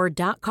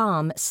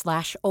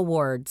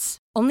jdpower.com/awards.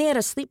 Only at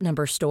a Sleep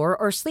Number store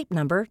or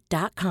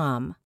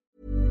sleepnumber.com.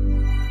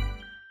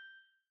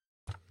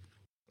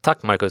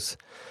 Tack Marcus.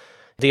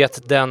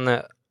 Det den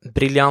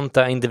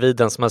briljanta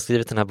individen som har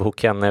skrivit den här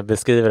boken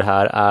beskriver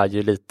här är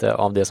ju lite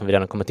av det som vi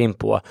redan kommit in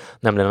på,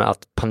 nämligen att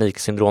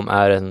paniksyndrom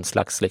är en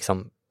slags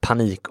liksom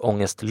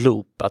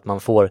panikångest-loop, att man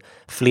får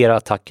flera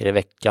attacker i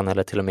veckan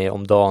eller till och med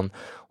om dagen,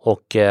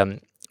 och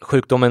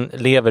sjukdomen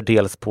lever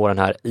dels på den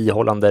här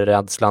ihållande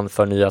rädslan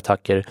för nya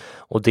attacker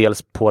och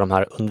dels på de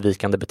här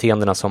undvikande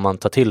beteendena som man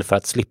tar till för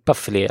att slippa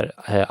fler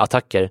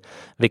attacker,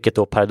 vilket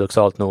då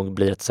paradoxalt nog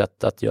blir ett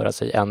sätt att göra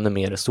sig ännu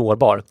mer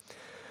sårbar.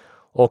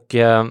 Och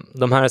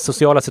de här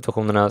sociala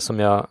situationerna som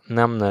jag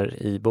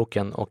nämner i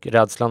boken och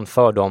rädslan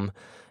för dem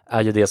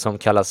är ju det som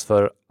kallas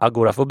för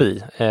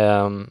agorafobi.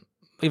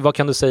 Vad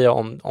kan du säga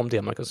om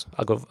det, Marcus?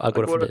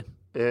 Agorafobi?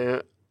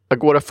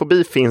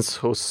 Agorafobi finns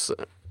hos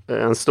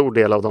en stor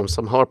del av de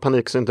som har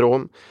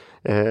paniksyndrom.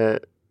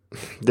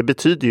 Det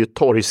betyder ju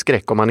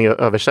torgskräck om man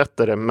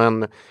översätter det,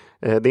 men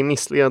det är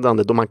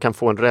missledande då man kan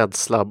få en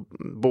rädsla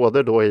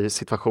både då i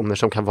situationer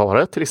som kan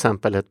vara till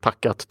exempel ett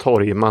packat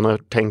torg. Man har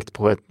tänkt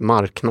på ett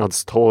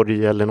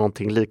marknadstorg eller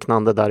någonting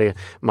liknande där det är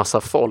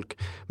massa folk.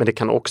 Men det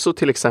kan också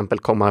till exempel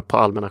komma på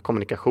allmänna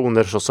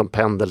kommunikationer såsom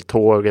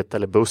pendeltåget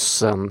eller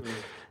bussen.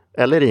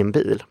 Eller i en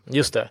bil.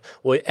 Just det.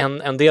 Och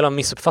en del av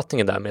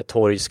missuppfattningen där med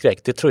torgskräck,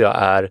 det tror jag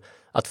är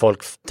att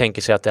folk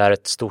tänker sig att det är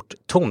ett stort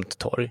tomt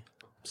torg.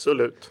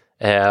 Absolut.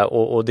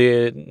 Och det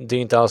är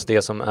inte alls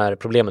det som är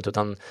problemet,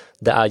 utan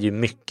det är ju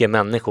mycket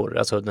människor.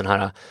 Alltså den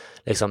här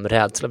liksom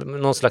rädsla,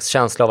 någon slags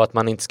känsla av att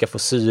man inte ska få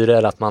syre,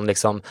 eller att man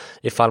liksom,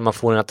 ifall man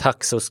får en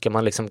attack så ska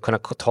man liksom kunna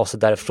ta sig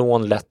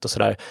därifrån lätt och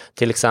sådär.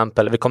 Till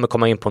exempel, vi kommer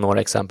komma in på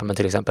några exempel, men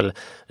till exempel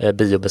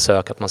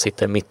biobesök, att man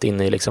sitter mitt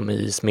inne liksom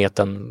i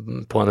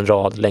smeten på en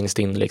rad längst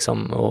in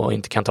liksom, och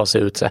inte kan ta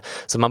sig ut.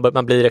 Så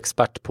man blir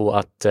expert på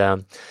att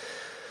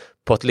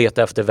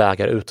leta efter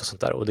vägar ut och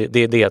sånt där. Och det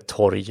är det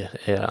torg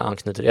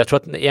anknyter. Jag tror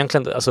att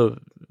egentligen alltså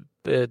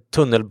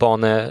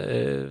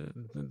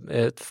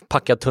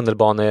packad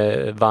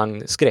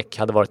tunnelbanevagn-skräck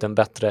hade varit en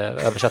bättre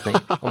översättning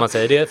om man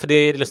säger det, för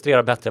det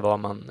illustrerar bättre vad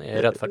man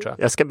är rädd för, tror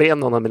jag. Jag ska be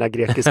någon av mina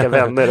grekiska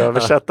vänner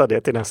översätta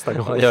det till nästa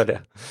gång. Ja, gör det.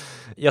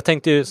 Jag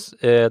tänkte ju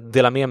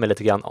dela med mig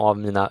lite grann av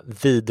mina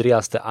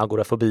vidrigaste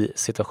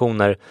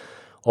agorafobi-situationer.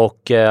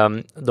 Och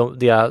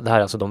det här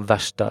är alltså de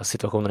värsta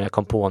situationerna jag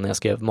kom på när jag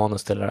skrev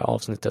manus till det här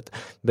avsnittet.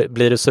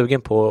 Blir du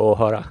sugen på att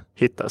höra?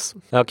 Hittas.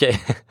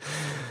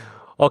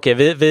 Okej,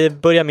 vi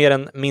börjar med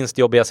den minst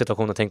jobbiga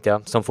situationen, tänkte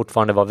jag, som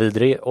fortfarande var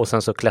vidrig, och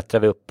sen så klättrar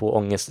vi upp på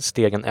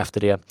ångeststegen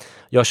efter det.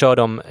 Jag kör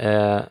dem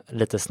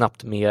lite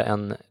snabbt med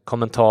en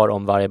kommentar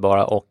om varje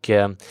bara, och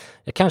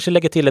jag kanske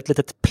lägger till ett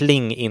litet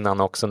pling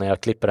innan också när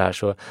jag klipper det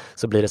här,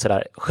 så blir det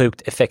sådär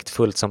sjukt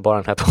effektfullt som bara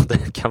den här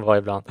podden kan vara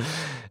ibland.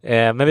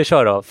 Men vi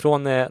kör då,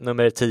 från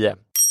nummer 10.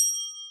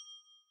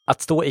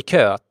 Att stå i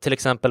kö, till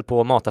exempel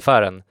på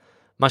mataffären.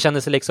 Man känner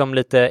sig liksom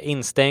lite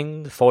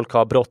instängd, folk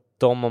har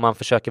bråttom och man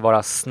försöker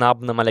vara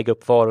snabb när man lägger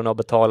upp varorna och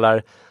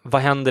betalar.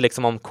 Vad händer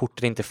liksom om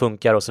kortet inte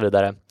funkar och så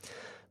vidare?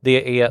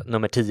 Det är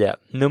nummer 10.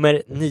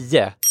 Nummer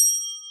 9.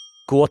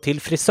 Gå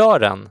till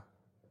frisören.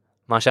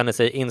 Man känner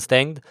sig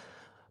instängd.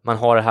 Man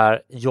har det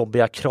här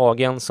jobbiga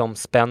kragen som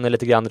spänner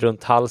lite grann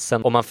runt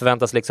halsen och man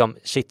förväntas liksom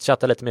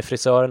chitchatta lite med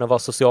frisören och vara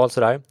social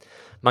sådär.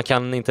 Man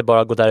kan inte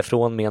bara gå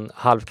därifrån med en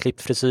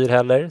halvklippt frisyr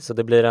heller, så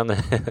det blir en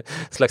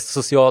slags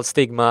social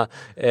stigma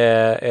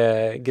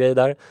grej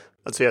där.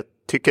 Alltså jag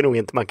tycker nog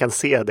inte man kan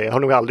se det. Jag har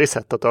nog aldrig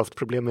sett att du har haft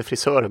problem med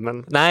frisören.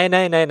 Men... Nej,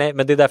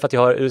 men det är därför att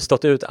jag har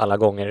stått ut alla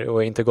gånger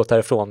och inte gått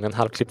därifrån med en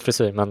halvklippt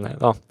frisyr, men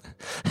ja.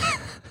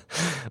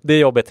 Det är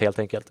jobbigt helt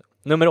enkelt.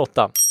 Nummer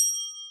 8.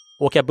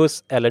 Åka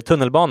buss eller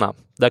tunnelbana.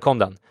 Där kom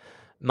den.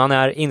 Man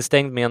är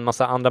instängd med en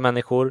massa andra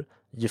människor.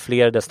 Ju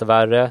fler desto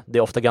värre. Det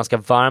är ofta ganska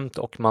varmt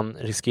och man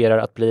riskerar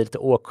att bli lite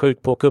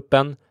åksjuk på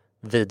kuppen.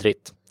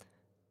 Vidrigt.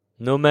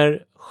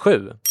 Nummer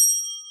 7.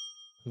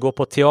 Gå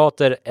på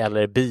teater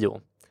eller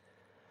bio.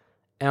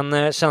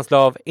 En känsla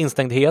av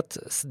instängdhet,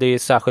 det är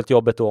särskilt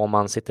jobbigt då om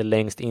man sitter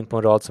längst in på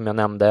en rad som jag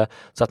nämnde,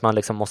 så att man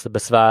liksom måste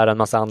besvära en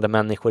massa andra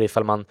människor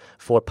ifall man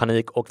får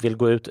panik och vill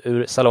gå ut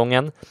ur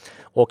salongen.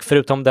 Och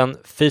förutom den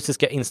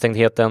fysiska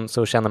instängdheten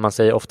så känner man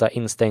sig ofta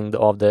instängd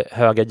av det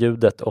höga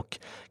ljudet och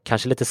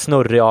kanske lite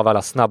snurrig av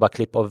alla snabba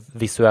klipp av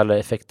visuella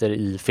effekter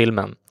i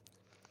filmen.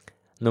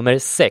 Nummer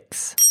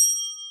 6.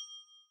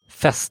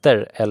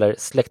 Fester eller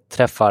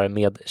släktträffar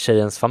med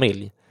tjejens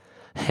familj.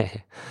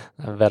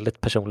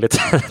 Väldigt personligt.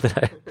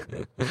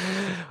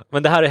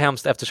 Men det här är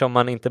hemskt eftersom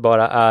man inte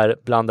bara är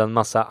bland en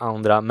massa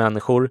andra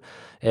människor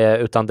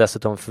utan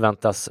dessutom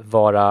förväntas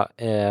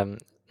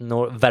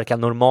verka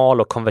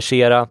normal och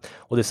konversera,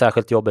 och det är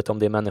särskilt jobbigt om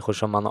det är människor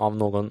som man av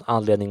någon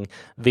anledning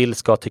vill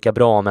ska tycka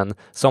bra om en,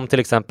 som till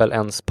exempel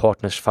ens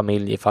partners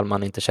familj ifall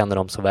man inte känner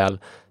dem så väl.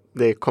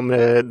 Det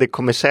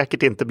kommer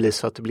säkert inte bli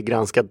så att du blir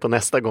granskad på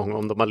nästa gång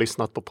om de har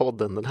lyssnat på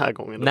podden den här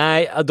gången.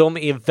 Nej, de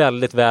är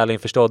väldigt väl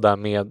införstådda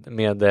med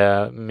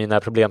mina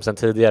problem sedan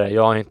tidigare.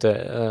 Jag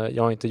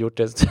har inte gjort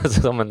det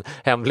som en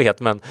hemlighet,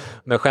 men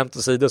skämt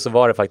åsido så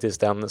var det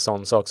faktiskt en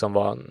sån sak som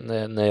var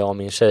när jag och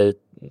min tjej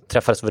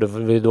träffades, för det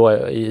var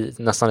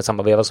då nästan i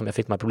samma veva som jag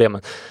fick de här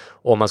problemen.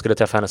 Och man skulle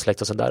träffa hennes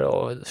släkt och sådär,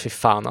 och fy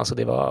fan, alltså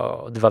det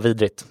var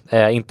vidrigt.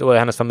 Och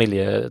hennes familj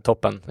är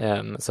toppen,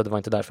 så det var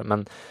inte därför,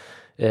 men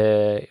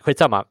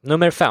skitsamma.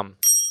 Nummer 5.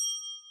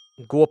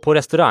 Gå på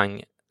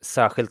restaurang,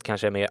 särskilt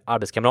kanske med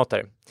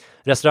arbetskamrater.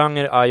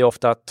 Restauranger är ju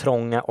ofta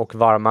trånga och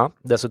varma.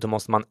 Dessutom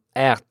måste man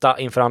äta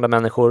inför andra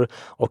människor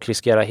och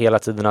riskera hela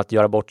tiden att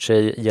göra bort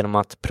sig genom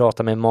att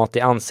prata med mat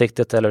i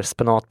ansiktet eller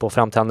spenat på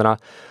framtänderna.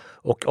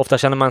 Och ofta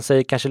känner man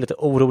sig kanske lite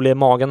orolig i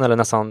magen eller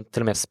nästan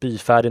till och med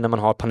spyfärdig när man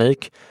har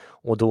panik.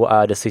 Och då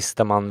är det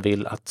sista man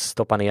vill att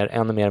stoppa ner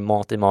ännu mer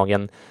mat i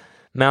magen.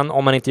 Men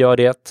om man inte gör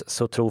det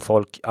så tror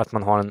folk att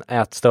man har en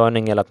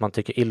ätstörning eller att man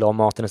tycker illa om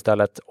maten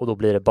istället, och då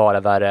blir det bara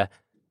värre.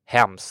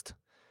 Hemskt.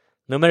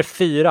 Nummer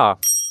 4.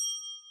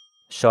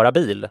 Köra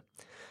bil.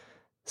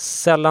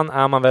 Sällan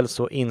är man väl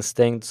så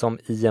instängd som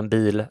i en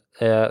bil.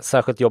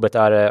 Särskilt jobbigt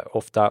är det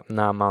ofta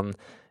när man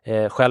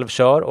själv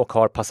kör och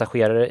har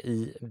passagerare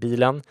i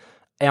bilen.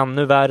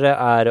 Ännu värre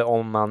är det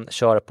om man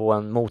kör på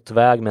en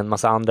motorväg med en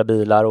massa andra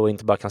bilar och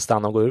inte bara kan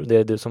stanna och gå ur.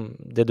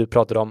 Det du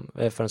pratade om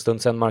för en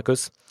stund sedan,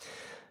 Marcus.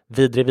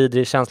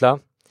 Vidrig känsla.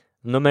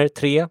 Nummer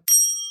 3.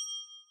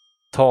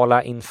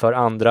 Tala inför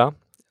andra.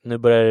 Nu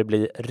börjar det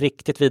bli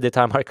riktigt vidrigt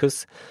här,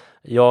 Marcus.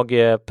 Jag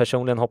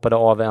personligen hoppade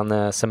av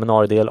en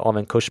seminariedel av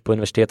en kurs på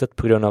universitetet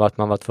på grund av att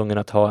man var tvungen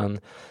att ha en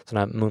sån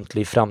här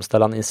muntlig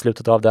framställan i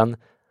slutet av den.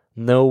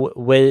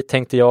 No way,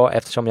 tänkte jag,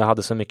 eftersom jag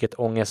hade så mycket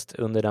ångest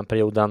under den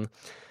perioden.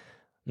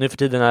 Nu för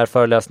tiden är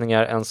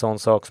föreläsningar en sån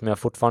sak som jag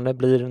fortfarande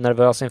blir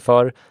nervös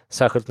inför.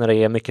 Särskilt när det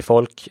är mycket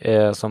folk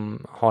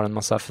som har en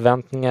massa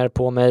förväntningar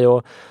på mig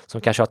och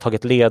som kanske har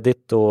tagit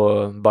ledigt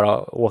och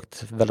bara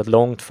åkt väldigt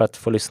långt för att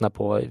få lyssna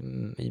på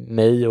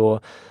mig.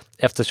 Och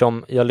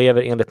eftersom jag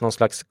lever enligt någon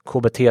slags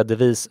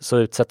KBT-devis så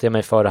utsätter jag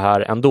mig för det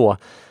här ändå.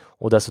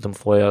 Och dessutom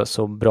får jag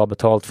så bra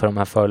betalt för de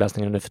här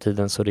föreläsningarna nu för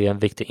tiden, så det är en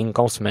viktig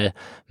inkomst för mig.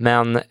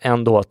 Men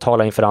ändå,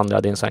 tala inför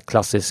andra, det är en sån här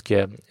klassisk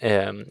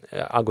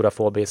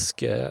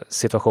agorafobisk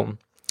situation.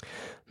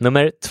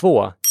 Nummer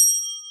 2.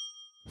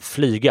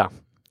 Flyga.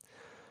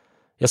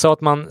 Jag sa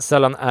att man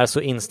sällan är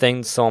så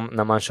instängd som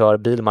när man kör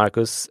bil,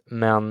 Marcus.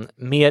 Men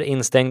mer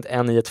instängd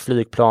än i ett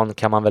flygplan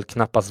kan man väl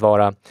knappast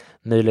vara.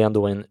 Möjligen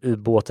då i en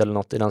ubåt eller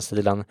något i den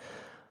stilen.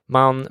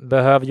 Man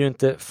behöver ju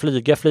inte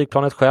flyga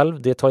flygplanet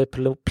själv, det tar ju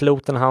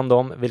piloten hand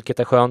om, vilket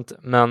är skönt,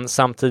 men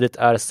samtidigt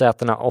är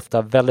sätena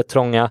ofta väldigt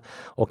trånga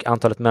och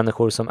antalet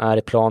människor som är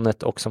i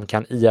planet och som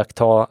kan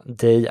iaktta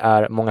dig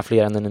är många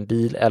fler än en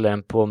bil eller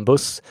än på en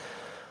buss.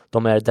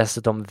 De är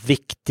dessutom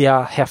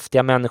viktiga,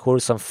 häftiga människor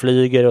som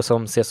flyger och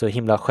som ser så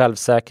himla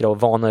självsäkra och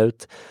vana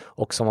ut,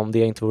 och som om det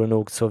inte vore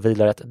nog så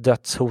vilar ett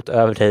dödshot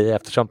över dig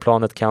eftersom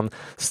planet kan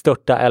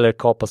störta eller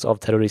kapas av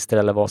terrorister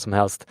eller vad som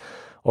helst.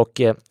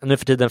 Och nu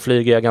för tiden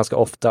flyger jag ganska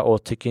ofta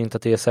och tycker inte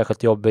att det är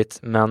särskilt jobbigt,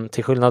 men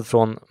till skillnad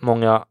från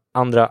många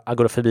andra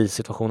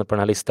agorafobi-situationer på den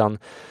här listan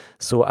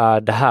så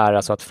är det här,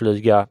 alltså att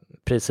flyga,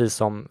 precis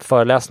som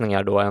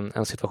föreläsningar då,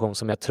 en situation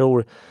som jag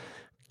tror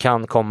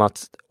kan komma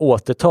att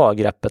återta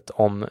greppet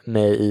om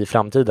mig i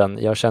framtiden.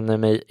 Jag känner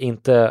mig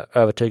inte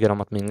övertygad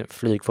om att min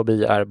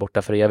flygfobi är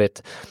borta för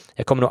evigt.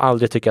 Jag kommer nog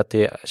aldrig tycka att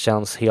det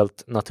känns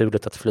helt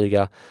naturligt att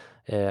flyga,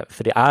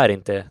 för det är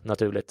inte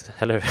naturligt,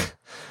 eller hur?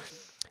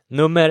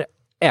 Nummer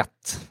 1.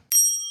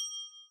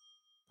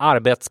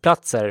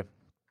 Arbetsplatser.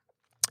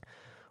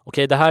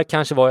 Okej, det här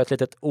kanske var ett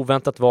litet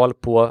oväntat val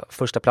på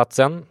första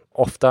platsen.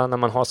 Ofta när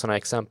man har sådana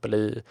exempel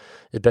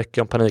i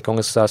böcker om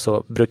panikångest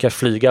så brukar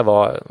flyga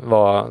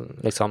vara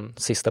liksom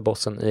sista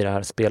bossen i det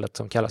här spelet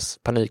som kallas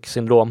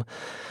paniksyndrom.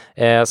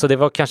 Så det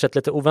var kanske ett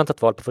lite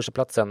oväntat val på första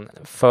platsen.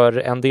 För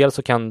en del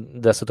så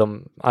kan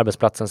dessutom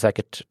arbetsplatsen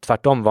säkert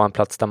tvärtom vara en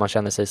plats där man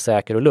känner sig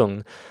säker och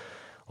lugn.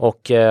 Och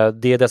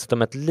det är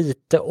dessutom ett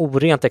lite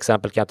orent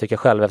exempel kan jag tycka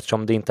själv,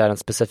 eftersom det inte är en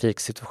specifik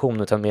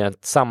situation utan mer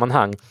ett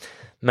sammanhang.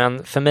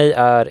 Men för mig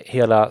är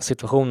hela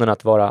situationen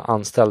att vara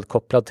anställd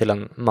kopplad till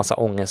en massa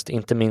ångest,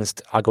 inte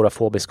minst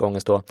agorafobisk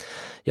ångest då.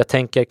 Jag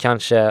tänker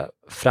kanske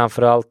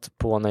framförallt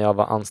på när jag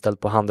var anställd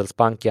på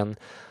Handelsbanken.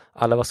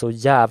 Alla var så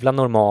jävla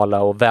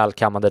normala och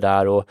välkammade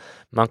där, och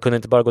man kunde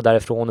inte bara gå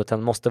därifrån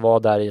utan måste vara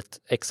där i ett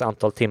x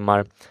antal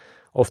timmar.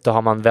 Ofta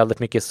har man väldigt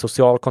mycket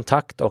social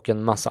kontakt och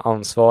en massa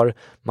ansvar.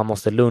 Man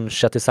måste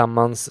luncha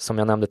tillsammans, som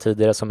jag nämnde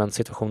tidigare, som en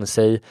situation i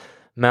sig.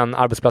 Men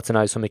arbetsplatsen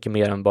är ju så mycket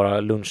mer än bara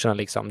luncherna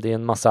liksom. Det är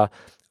en massa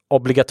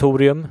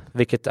obligatorium,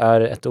 vilket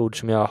är ett ord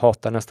som jag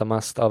hatar nästan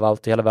mest av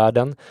allt i hela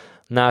världen.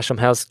 När som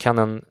helst kan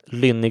en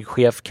lynnig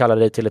chef kalla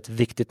dig till ett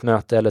viktigt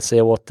möte eller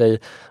säga åt dig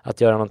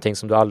att göra någonting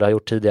som du aldrig har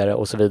gjort tidigare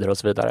och så vidare och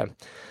så vidare.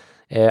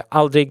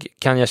 Aldrig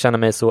kan jag känna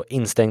mig så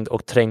instängd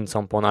och trängd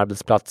som på en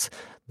arbetsplats.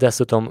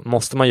 Dessutom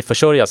måste man ju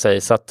försörja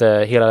sig, så att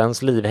hela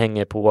ens liv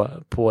hänger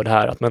på det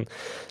här att man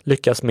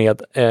lyckas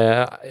med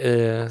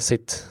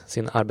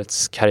sin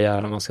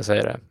arbetskarriär, om man ska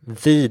säga det.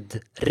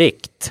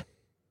 Vidrigt!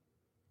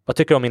 Vad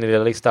tycker du om min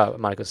lilla lista,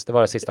 Marcus? Det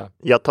var det sista.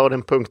 Jag tar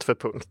den punkt för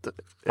punkt.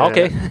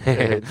 Okej.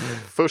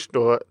 Först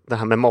då det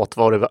här med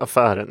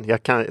matvaruaffären.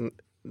 Jag kan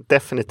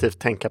definitivt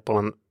tänka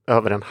på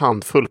över en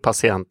handfull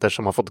patienter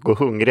som har fått gå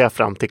hungriga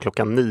fram till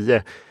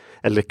 9:00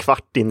 eller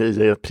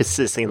 8:45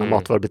 precis innan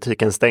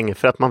matvarubutiken stänger,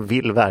 för att man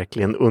vill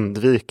verkligen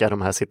undvika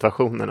de här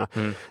situationerna.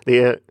 Det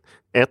är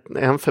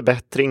en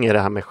förbättring i det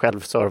här med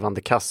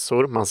självservande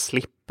kassor. Man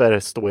slipper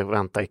stå och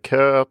vänta i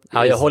kö.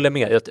 Ja, jag håller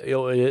med.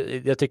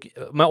 Jag tycker,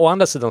 men å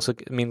andra sidan så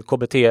min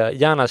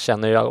KBT-hjärna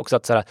känner jag också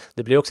att så här,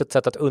 det blir också ett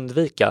sätt att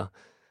undvika.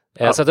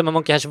 Ja. Så att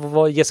man kanske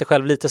får ge sig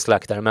själv lite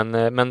slack där,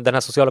 men den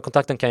här sociala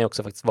kontakten kan ju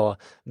också faktiskt vara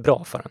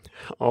bra för en.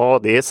 Ja,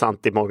 det är sant.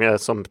 Det är många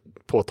som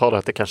påtalar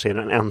att det kanske är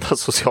den enda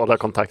sociala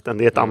kontakten.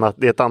 Det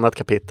är ett annat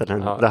kapitel än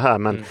det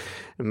här,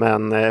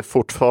 men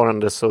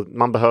fortfarande så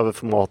man behöver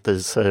få mat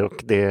i sig,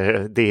 och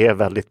det är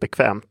väldigt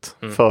bekvämt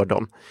för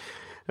dem.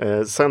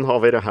 Sen har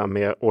vi det här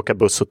med åka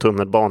buss och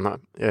tunnelbana.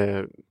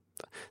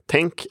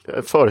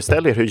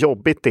 Föreställ er hur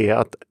jobbigt det är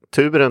att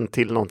turen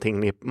till någonting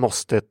ni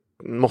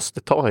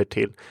måste ta er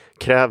till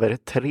kräver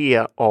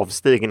 3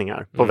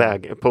 avstigningar på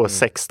väg på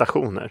 6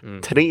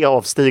 stationer. 3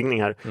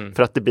 avstigningar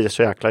för att det blir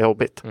så jäkla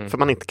jobbigt. För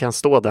man inte kan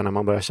stå där när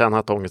man börjar känna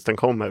att ångesten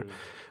kommer.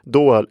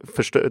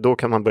 Då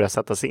kan man börja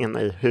sätta sig in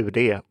i hur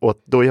det är, och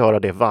då göra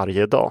det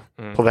varje dag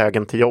på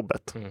vägen till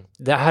jobbet.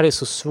 Det här är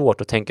så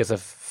svårt att tänka sig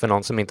för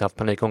någon som inte haft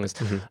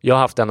panikångest. Jag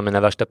har haft en av mina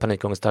värsta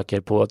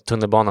panikångestattacker på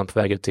tunnelbanan på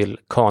väg ut till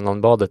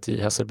Kanonbadet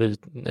i Hässelby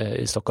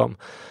i Stockholm.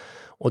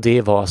 Och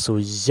det var så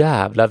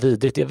jävla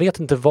vidrigt. Jag vet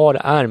inte vad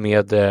det är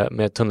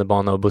med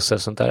tunnelbana och bussar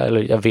och sånt där.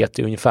 Eller jag vet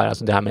ju ungefär,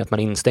 alltså det här med att man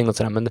är instängd och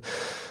sådär. Men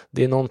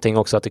det är någonting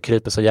också att det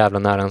kryper så jävla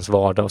nära ens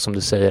vardag. Och som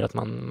du säger, att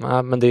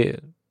men det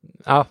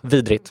är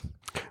vidrigt.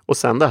 Och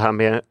sen det här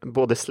med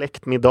både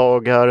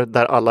släktmiddagar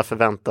där alla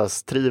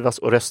förväntas trivas,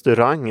 och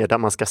restauranger där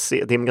man ska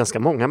se. Det är ganska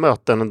många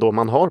möten ändå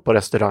man har på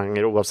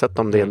restauranger, oavsett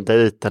om det är en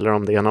dejt eller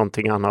om det är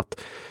någonting annat.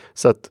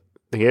 Så att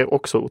det är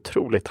också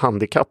otroligt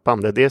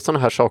handikappande. Det är sådana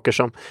här saker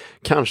som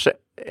kanske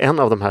en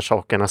av de här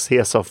sakerna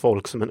ses av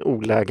folk som en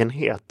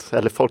olägenhet.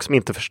 Eller folk som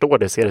inte förstår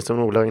det ser det som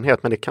en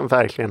olägenhet. Men det kan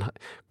verkligen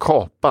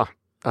kapa,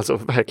 alltså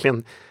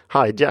verkligen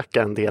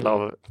hijacka en del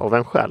av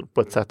en själv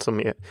på ett sätt som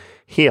är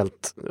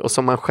helt, och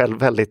som man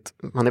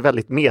är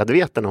väldigt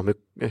medveten om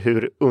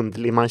hur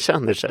underlig man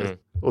känner sig.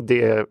 Och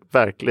det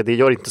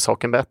gör inte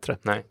saken bättre.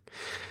 Nej.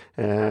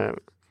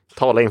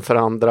 Tala inför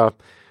andra.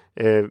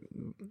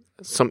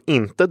 Som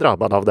inte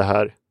drabbad av det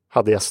här,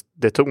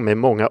 det tog mig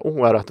många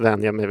år att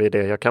vänja mig vid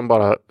det. Jag kan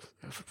bara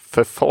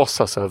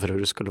förfasas över hur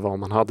det skulle vara om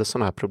man hade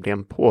sådana här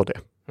problem på det.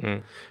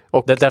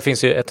 Och där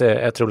finns ju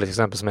ett roligt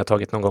exempel som jag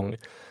tagit någon gång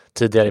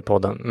tidigare i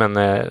podden, men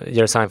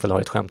Jerry Seinfeld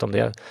har ett skämt om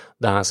det,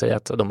 där han säger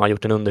att de har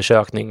gjort en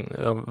undersökning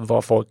av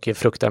vad folk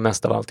fruktar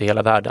mest av allt i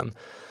hela världen.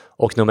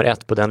 Och nummer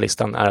 1 på den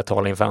listan är att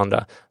tala inför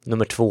andra.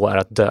 Nummer 2 är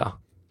att dö.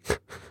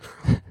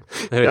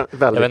 Jag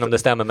vet inte om det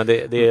stämmer, men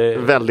det är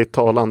väldigt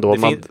talande.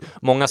 Det finns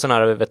många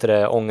sådana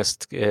här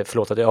ångest,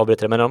 förlåt att jag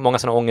avbryter det, men många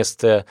sådana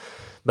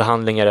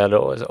ångestbehandlingar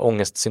eller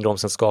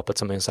ångestsyndromsällskapet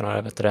som är en sån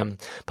här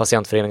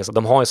patientförening, så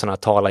de har ju sådana här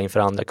tala inför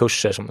andra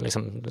kurser som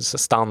liksom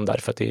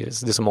standard, för att det är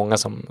så många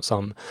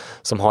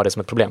som har det som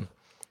ett problem.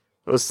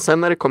 Och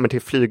sen när det kommer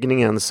till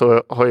flygningen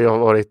så har jag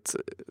varit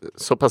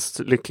så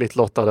pass lyckligt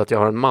lottad att jag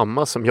har en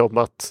mamma som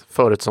jobbat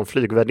förut som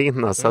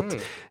flygvärdinna. Så att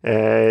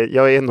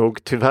jag är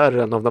nog tyvärr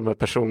en av de här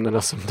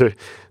personerna som du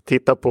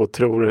tittar på och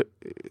tror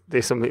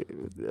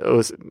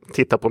och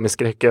tittar på med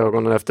skräck i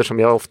ögonen, eftersom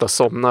jag ofta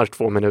somnar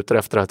 2 minuter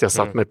efter att jag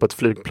satt mig på ett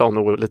flygplan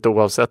och lite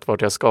oavsett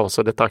vart jag ska.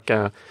 Så det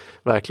tackar jag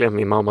verkligen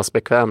min mammas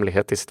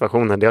bekvämlighet i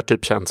situationen. Det har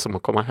typ känts som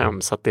att komma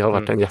hem, så att det har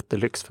varit en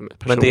jättelyx för mig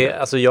personligen. Men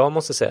alltså jag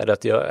måste säga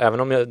att även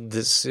om jag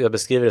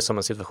beskriver det som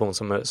en situation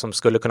som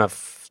skulle kunna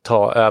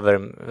ta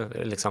över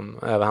liksom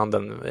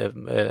överhanden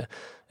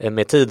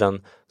med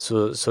tiden,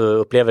 så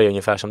upplever jag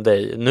ungefär som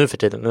dig nu för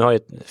tiden. Nu har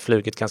jag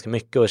flugit ganska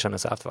mycket och känner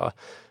så att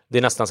det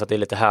är nästan så att det är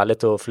lite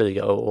härligt att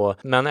flyga.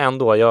 Men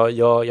ändå,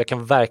 jag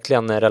kan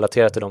verkligen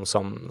relatera till dem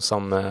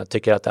som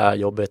tycker att det är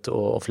jobbigt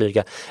att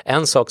flyga.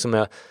 En sak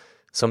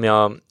som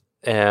jag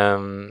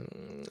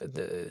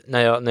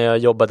när jag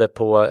jobbade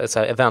på så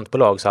här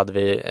eventbolag så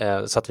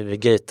satt vi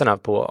vid gaterna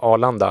på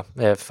Arlanda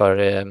för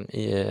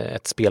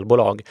ett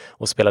spelbolag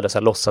och spelade så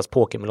här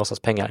låtsaspoker med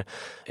låtsaspengar.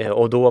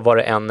 Och då var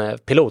det en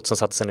pilot som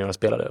satte sig ner och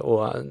spelade,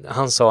 och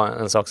han sa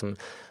en sak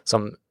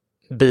som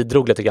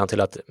bidrog lite grann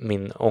till att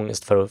min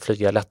ångest för att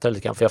flyga lättare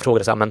lite grann. För jag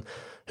frågade så här, men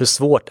hur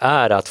svårt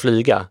är det att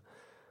flyga?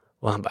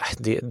 Och han bara,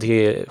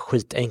 det är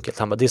skitenkelt.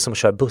 Han bara, det är som att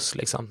köra buss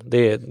liksom.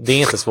 Det är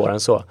inte svårare än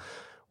så.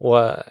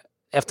 Och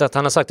efter att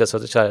han har sagt det så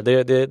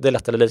det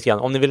lättade lite grann.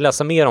 Om ni vill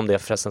läsa mer om det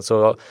förresten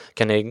så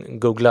kan ni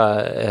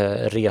googla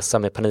resa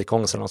med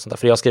panikångest eller något sånt där.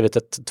 För jag har skrivit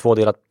ett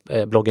 2-delat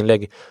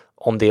blogginlägg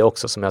om det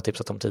också, som jag har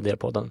tipsat om tidigare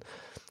på den.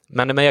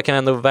 Men jag kan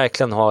ändå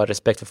verkligen ha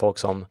respekt för folk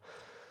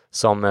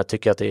som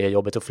tycker att det är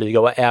jobbigt att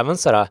flyga. Och även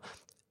sådär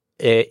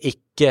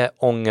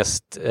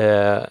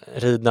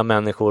icke-ångestridna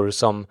människor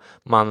som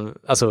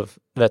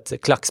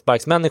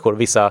klacksparksmänniskor.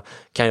 Vissa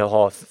kan ju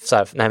ha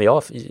såhär, nej men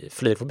jag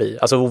flyger förbi.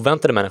 Alltså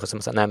oväntade människor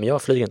som säger, nej men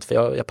jag flyger inte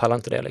för jag pallar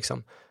inte det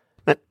liksom.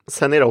 Men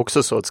sen är det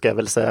också så, ska jag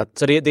väl säga att...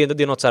 Så det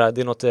är något såhär,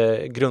 det är något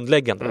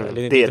grundläggande.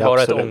 Det är inte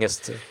bara ett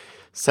ångest.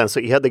 Sen så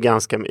är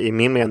det i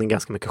min mening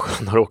ganska mycket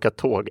skönare att åka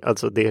tåg.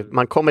 Alltså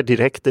man kommer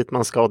direkt dit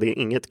man ska, det är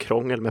inget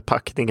krångel med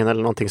packningen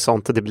eller någonting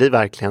sånt. Det blir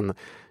verkligen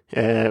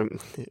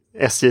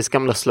SJs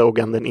gamla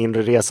slogan, den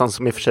inre resan,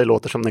 som i och för sig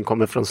låter som den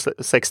kommer från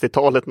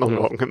 60-talet någon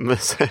gång. Men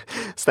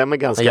stämmer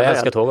ganska väl. Jag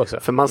älskar tåg också.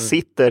 För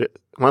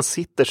man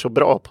sitter så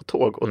bra på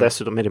tåg, och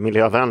dessutom är det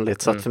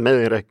miljövänligt. Så att för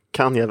mig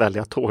kan jag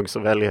välja tåg, så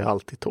väljer jag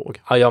alltid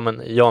tåg. Ja,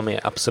 men jag med,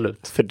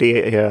 absolut. För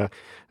det är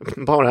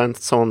bara en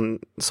sån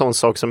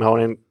sak som jag har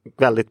en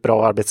väldigt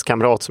bra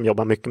arbetskamrat som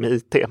jobbar mycket med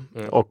IT.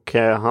 Och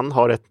han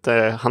har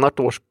ett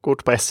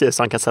årskort på SJ,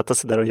 så han kan sätta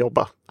sig där och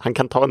jobba. Han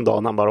kan ta en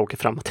dag när han bara åker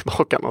fram och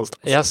tillbaka någonstans.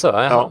 Jaså,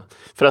 ja,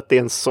 för att det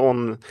är en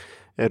sån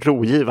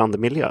rogivande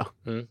miljö.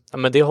 Ja,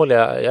 men det håller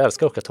jag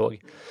älskar att åka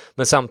tåg.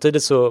 Men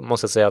samtidigt så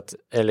måste jag säga att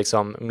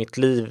liksom mitt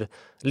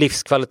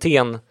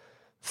livskvaliteten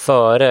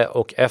före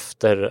och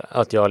efter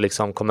att jag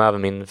liksom kom över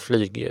min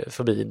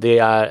flygfobi,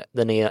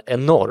 den är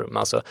enorm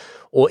alltså.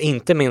 Och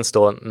inte minst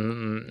då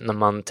när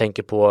man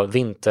tänker på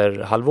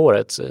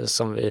vinterhalvåret,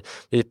 som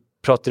vi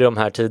pratade om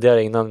här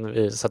tidigare innan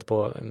vi satt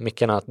på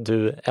mickarna, att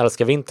du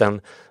älskar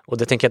vintern, och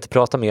det tänker jag inte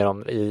prata mer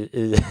om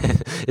i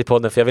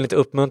podden, för jag vill inte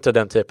uppmuntra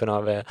den typen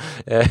av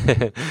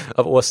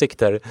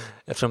åsikter,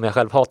 eftersom jag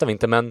själv hatar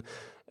vinter.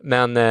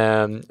 Men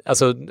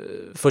alltså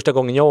första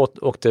gången jag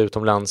åkte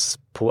utomlands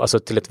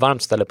till ett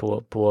varmt ställe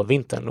på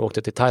vintern, och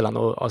åkte till Thailand,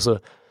 och alltså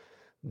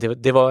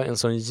det var en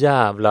sån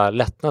jävla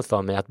lättnad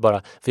för mig att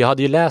bara, för jag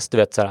hade ju läst, du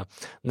vet såhär,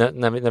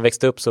 när jag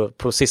växte upp, så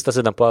på sista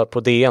sidan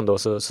på DN då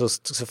så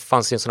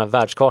fanns det en sån här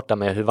världskarta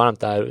med hur varmt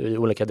det är i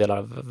olika delar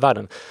av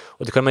världen,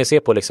 och det kunde man ju se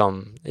på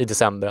liksom i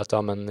december att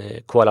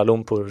i Kuala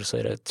Lumpur så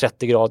är det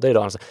 30 grader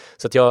idag,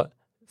 så att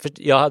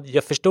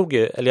jag förstod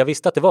ju, eller jag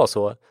visste att det var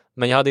så,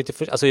 men jag hade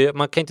inte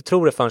man kan inte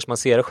tro det förrän man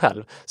ser det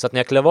själv. Så att när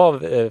jag klev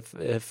av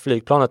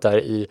flygplanet där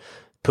i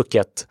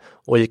Phuket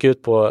och gick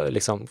ut på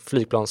liksom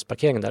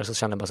flygplansparkeringen där, så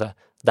kände jag bara så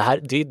här,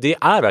 det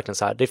är verkligen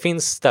så här. Det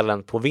finns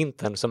ställen på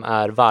vintern som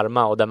är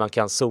varma och där man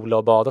kan sola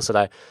och bada så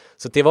där.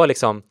 Så det var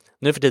liksom,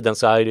 nu för tiden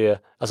så är det ju,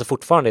 alltså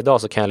fortfarande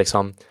idag så kan jag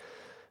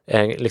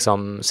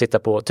liksom sitta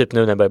på, typ nu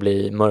när det börjar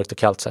bli mörkt och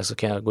kallt så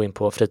kan jag gå in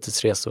på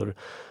fritidsresor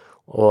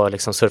och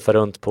liksom surfa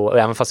runt på,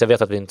 även fast jag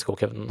vet att vi inte ska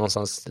åka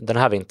någonstans den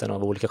här vintern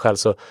av olika skäl,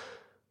 så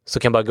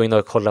kan jag bara gå in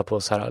och kolla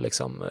på så här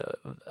liksom,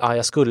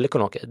 jag skulle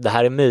kunna åka, det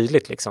här är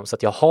möjligt liksom, så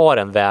att jag har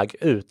en väg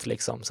ut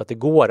liksom, så att det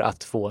går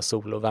att få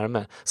sol och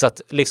värme, så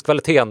att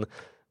livskvaliteten,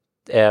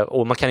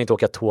 och man kan inte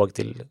åka tåg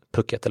till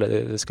Phuket, eller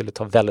det skulle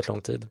ta väldigt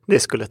lång tid. Det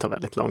skulle ta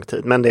väldigt lång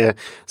tid, men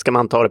ska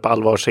man ta det på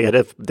allvar så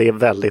är det är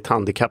väldigt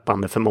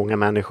handikappande för många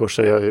människor,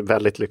 så jag är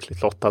väldigt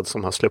lyckligt lottad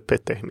som har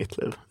sluppit det i mitt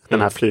liv.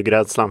 Den här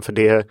flygrädslan, för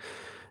det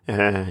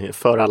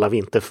för alla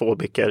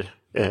vinterfobiker,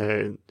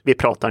 vi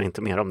pratar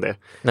inte mer om det.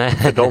 Nej.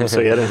 För dem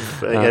så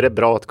är det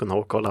bra att kunna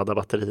åka och ladda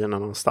batterierna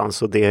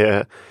någonstans, och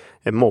det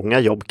många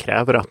jobb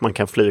kräver att man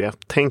kan flyga.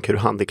 Tänk hur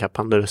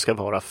handikappande det ska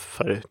vara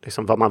för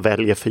liksom, vad man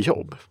väljer för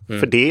jobb.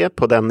 För det är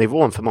på den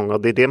nivån för många,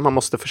 och det är det man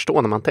måste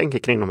förstå när man tänker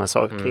kring de här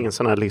sakerna, kring en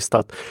sån här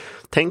lista.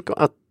 Tänk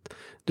att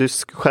du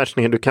skärs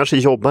ner, du kanske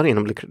jobbar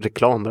inom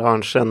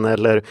reklambranschen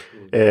eller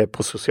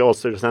på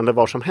Socialstyrelsen eller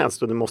var som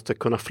helst och du måste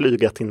kunna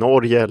flyga till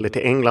Norge eller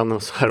till England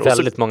och så här.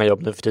 Väldigt många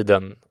jobb nu för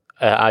tiden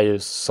är ju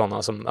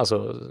sådana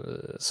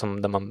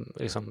som där man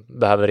liksom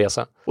behöver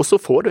resa. Och så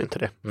får du inte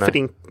det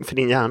för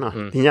din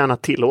hjärna. Din hjärna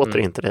tillåter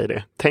inte dig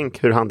det.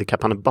 Tänk hur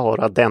handikappande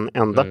bara den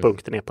enda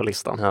punkten är på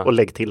listan och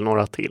lägg till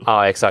några till.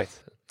 Ja,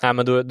 exakt. Nej,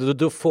 men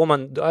då får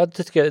man, jag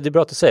tycker det är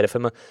bra att du säger det,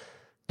 för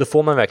då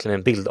får man verkligen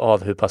en bild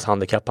av hur pass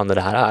handikappande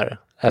det här är.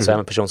 Alltså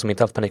en person som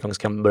inte haft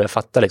panikångest kan börja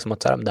fatta liksom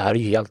att det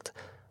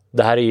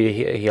här är ju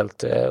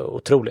helt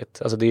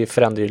otroligt. Alltså det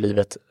förändrar ju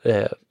livet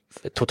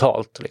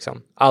totalt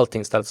liksom.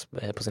 Allting ställs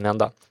på sin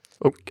ända.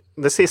 Och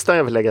det sista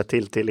jag vill lägga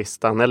till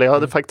listan, eller jag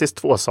hade faktiskt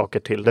 2 saker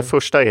till. Det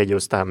första är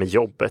just det här med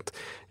jobbet.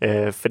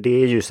 För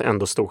det är ju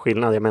ändå stor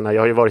skillnad. Jag menar,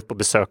 jag har ju varit på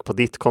besök på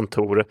ditt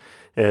kontor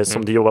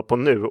som du jobbar på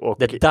nu. Och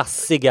det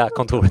dassiga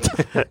kontoret.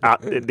 Ja,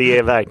 det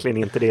är verkligen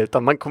inte det.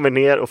 Utan man kommer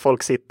ner och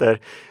folk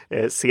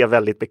ser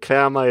väldigt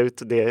bekväma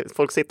ut.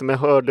 Folk sitter med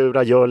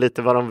hörlurar, gör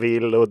lite vad de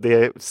vill och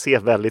det ser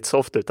väldigt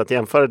soft ut. Att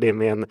jämföra det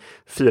med en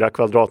 4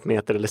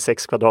 kvadratmeter eller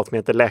 6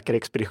 kvadratmeter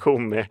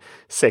läkarexpedition med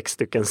 6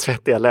 stycken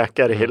svettiga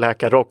läkare i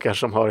läkarrockar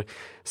som har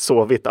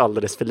sovit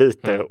alldeles för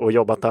lite och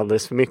jobbat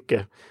alldeles för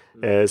mycket,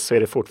 så är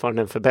det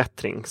fortfarande en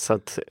förbättring. Så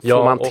att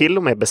får man till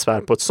och med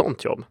besvär på ett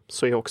sånt jobb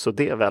så är också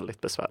det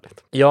väldigt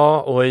besvärligt.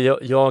 Ja, och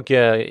jag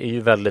är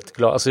ju väldigt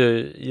glad. Alltså,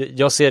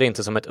 jag ser det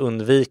inte som ett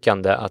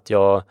undvikande att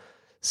jag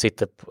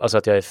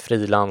att jag är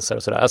frilansare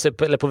och sådär.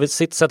 Alltså, eller på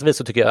sitt sätt och vis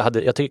så tycker jag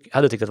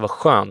hade tyckt att det var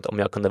skönt om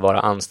jag kunde vara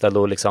anställd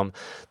och liksom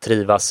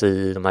trivas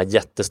i de här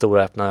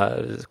jättestora öppna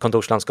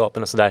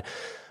kontorslandskapen och sådär.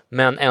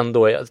 Men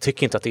ändå, jag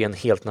tycker inte att det är en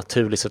helt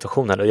naturlig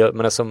situation här. Jag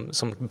menar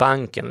som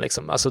banken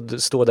liksom. Alltså du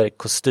står där i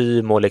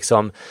kostym och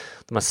liksom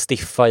de här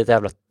stiffa,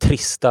 jävla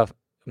trista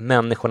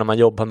människorna man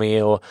jobbar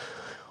med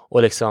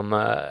och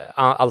liksom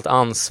allt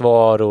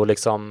ansvar och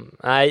liksom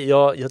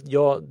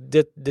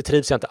det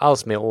trivs jag inte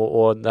alls med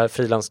och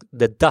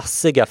det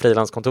dassiga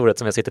frilanskontoret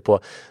som jag sitter på,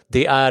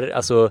 det är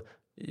alltså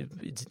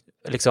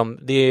liksom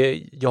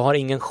jag har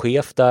ingen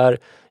chef där.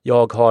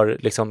 Jag har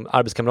liksom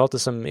arbetskamrater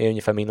som är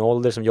ungefär min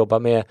ålder som jobbar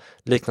med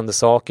liknande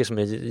saker som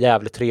är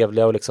jävligt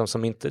trevliga och liksom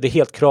som inte, det är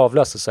helt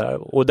kravlöst och så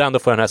här. Och ändå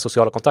får den här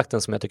sociala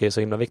kontakten som jag tycker är så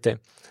himla viktig.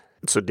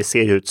 Så det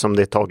ser ju ut som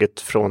det är taget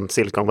från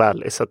Silicon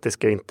Valley, så att det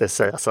ska inte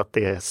sägas att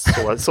det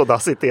är så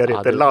dassigt är det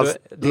inte.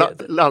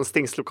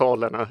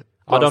 Landstingslokalerna.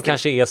 Ja, de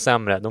kanske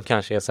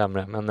är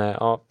sämre, men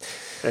ja.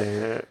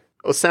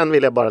 Och sen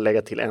vill jag bara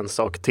lägga till en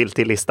sak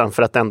till listan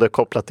för att ändå är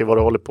kopplat till vad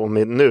du håller på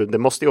med nu. Det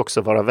måste ju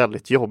också vara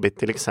väldigt jobbigt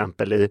till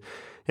exempel i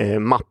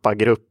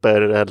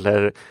mappagrupper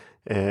eller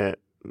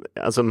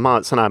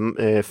sådana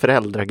här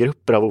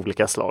föräldragrupper av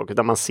olika slag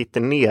där man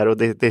sitter ner och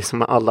det är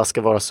som att alla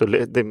ska vara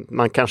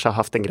man kanske har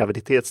haft en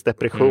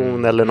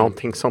graviditetsdepression eller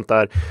någonting sånt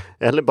där,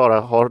 eller bara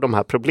har de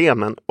här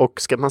problemen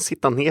och ska man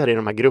sitta ner i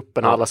de här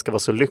grupperna, alla ska vara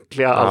så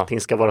lyckliga,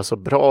 allting ska vara så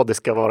bra, det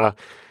ska vara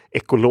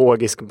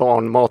ekologisk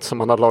barnmat som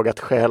man har lagat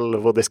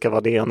själv och det ska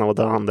vara det ena och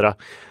det andra.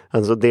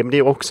 Alltså det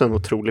blir också en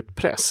otrolig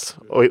press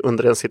och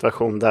under en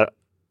situation där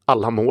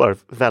alla mår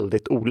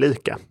väldigt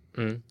olika.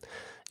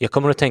 Jag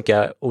kommer att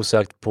tänka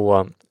osökt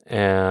på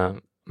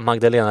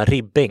Magdalena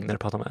Ribbing när du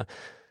pratar med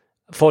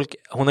folk.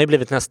 Hon har ju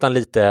blivit nästan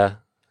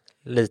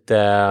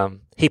lite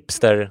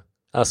hipster.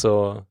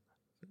 Alltså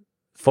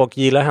folk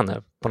gillar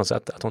henne på något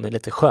sätt. Att hon är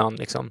lite skön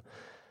liksom.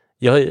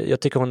 Jag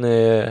tycker hon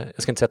är,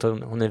 jag ska inte säga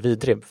att hon är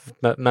vidrig,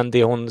 men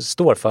det hon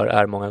står för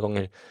är många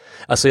gånger.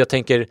 Alltså jag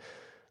tänker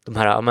de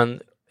här,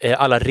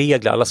 alla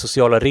regler, alla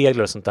sociala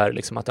regler och sånt där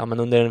liksom, att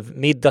under en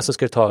middag så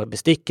ska du ta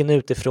besticken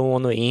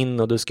utifrån och in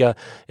och du ska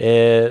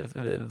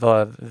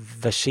vara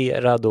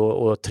verserad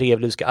och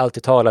trevlig, du ska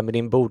alltid tala med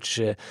din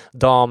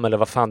bordsdam eller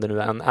vad fan det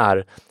nu än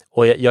är.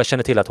 Och jag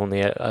känner till att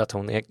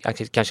hon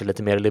är kanske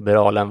lite mer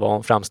liberal än vad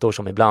hon framstår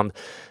som ibland.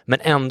 Men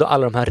ändå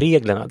alla de här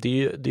reglerna, det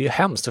är ju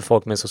hemskt för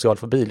folk med social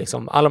fobi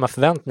liksom. Alla de här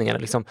förväntningarna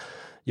liksom.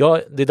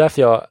 Det är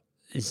därför jag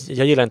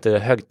gillar inte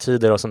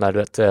högtider och sånt där, du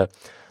vet,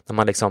 när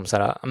man liksom så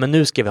här, men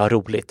nu ska vi ha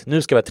roligt,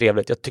 nu ska vi ha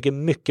trevligt. Jag tycker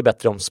mycket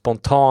bättre om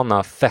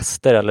spontana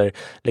fester eller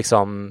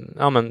liksom,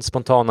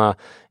 spontana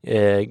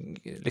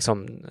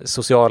liksom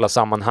sociala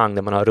sammanhang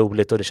där man har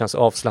roligt och det känns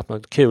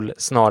avslappnat och kul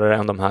snarare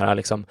än de här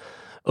liksom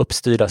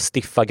uppstyrda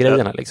stiffa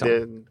grejerna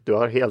liksom. Du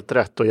har helt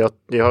rätt och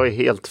jag är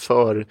helt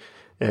för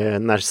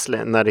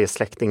när det är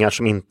släktingar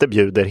som inte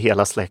bjuder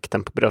hela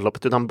släkten på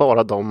bröllopet utan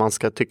bara de man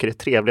ska tycka är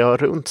trevliga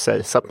runt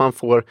sig, så att man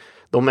får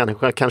de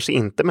människorna, kanske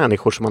inte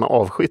människor som man har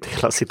avskytt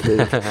hela sitt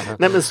liv.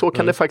 Nej, men så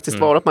kan det faktiskt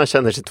vara, att man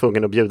känner sig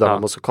tvungen att bjuda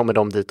dem och så kommer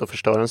de dit och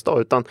förstör ens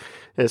dag, utan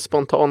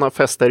spontana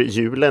fester,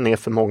 julen är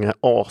för många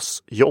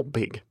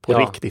asjobbig, på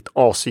riktigt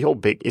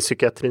asjobbig. I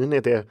psykiatrin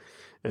är det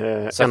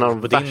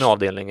på din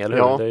avdelning, eller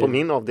hur? Ja, på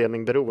min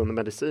avdelning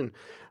beroendemedicin.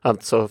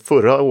 Alltså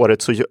förra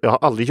året så jag har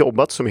aldrig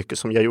jobbat så mycket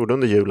som jag gjorde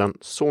under julen.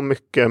 Så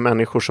mycket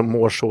människor som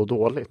mår så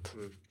dåligt.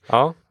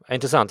 Ja,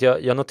 Intressant.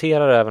 Jag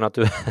noterar även att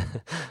du,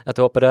 att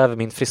du hoppade över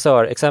min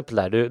frisörexempel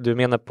där. Du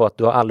menar på att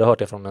du har aldrig hört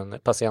det från en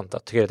patient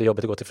att tycker att det är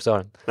jobbigt att gå till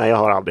frisören? Nej, jag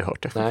har aldrig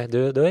hört det. Nej,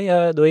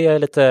 då är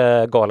jag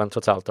lite galen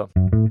trots allt då.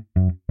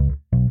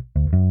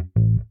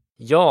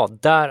 Ja,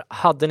 där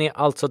hade ni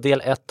alltså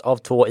del 1 av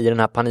 2 i den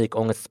här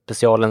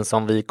panikångestspecialen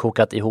som vi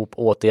kokat ihop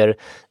åt er.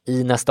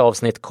 I nästa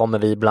avsnitt kommer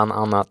vi bland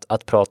annat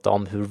att prata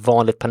om hur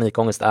vanligt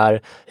panikångest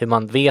är, hur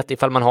man vet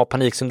ifall man har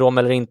paniksyndrom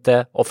eller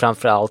inte och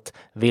framförallt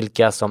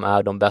vilka som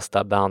är de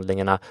bästa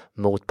behandlingarna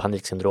mot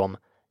paniksyndrom.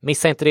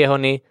 Missa inte det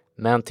hörni,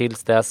 men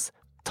tills dess,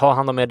 ta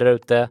hand om er där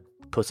ute.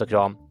 Puss och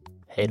kram.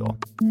 Hej då.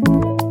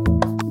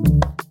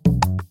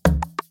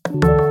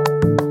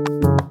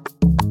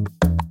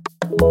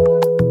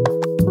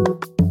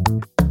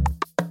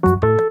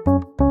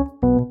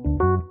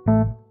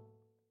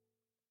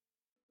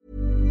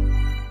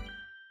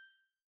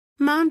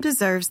 Mom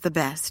deserves the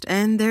best,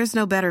 and there's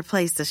no better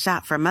place to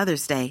shop for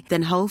Mother's Day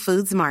than Whole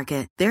Foods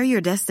Market. They're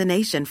your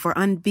destination for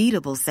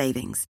unbeatable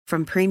savings,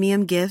 from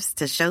premium gifts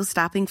to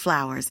show-stopping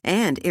flowers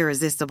and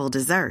irresistible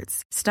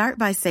desserts. Start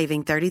by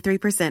saving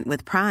 33%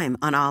 with Prime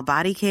on all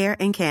body care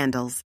and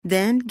candles.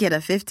 Then get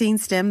a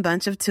 15-stem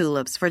bunch of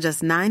tulips for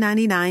just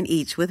 $9.99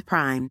 each with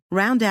Prime.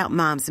 Round out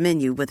Mom's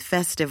menu with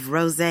festive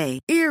rosé,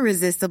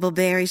 irresistible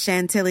berry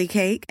chantilly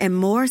cake, and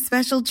more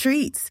special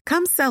treats.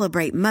 Come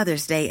celebrate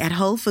Mother's Day at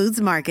Whole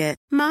Foods Market.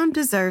 Mom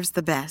deserves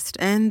the best,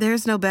 and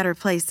there's no better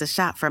place to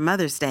shop for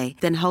Mother's Day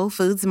than Whole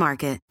Foods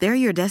Market. They're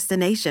your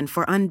destination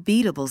for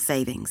unbeatable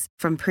savings,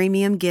 from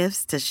premium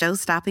gifts to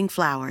show-stopping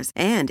flowers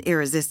and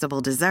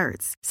irresistible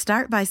desserts.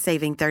 Start by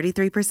saving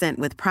 33%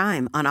 with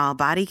Prime on all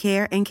body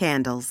care and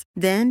candles.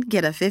 Then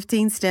get a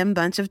 15-stem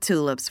bunch of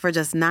tulips for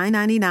just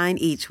 $9.99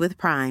 each with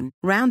Prime.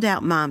 Round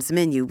out Mom's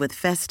menu with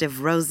festive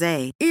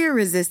rosé,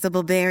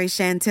 irresistible berry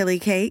chantilly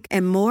cake,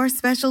 and more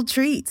special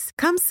treats.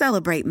 Come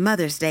celebrate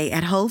Mother's Day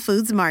at Whole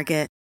Foods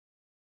Market.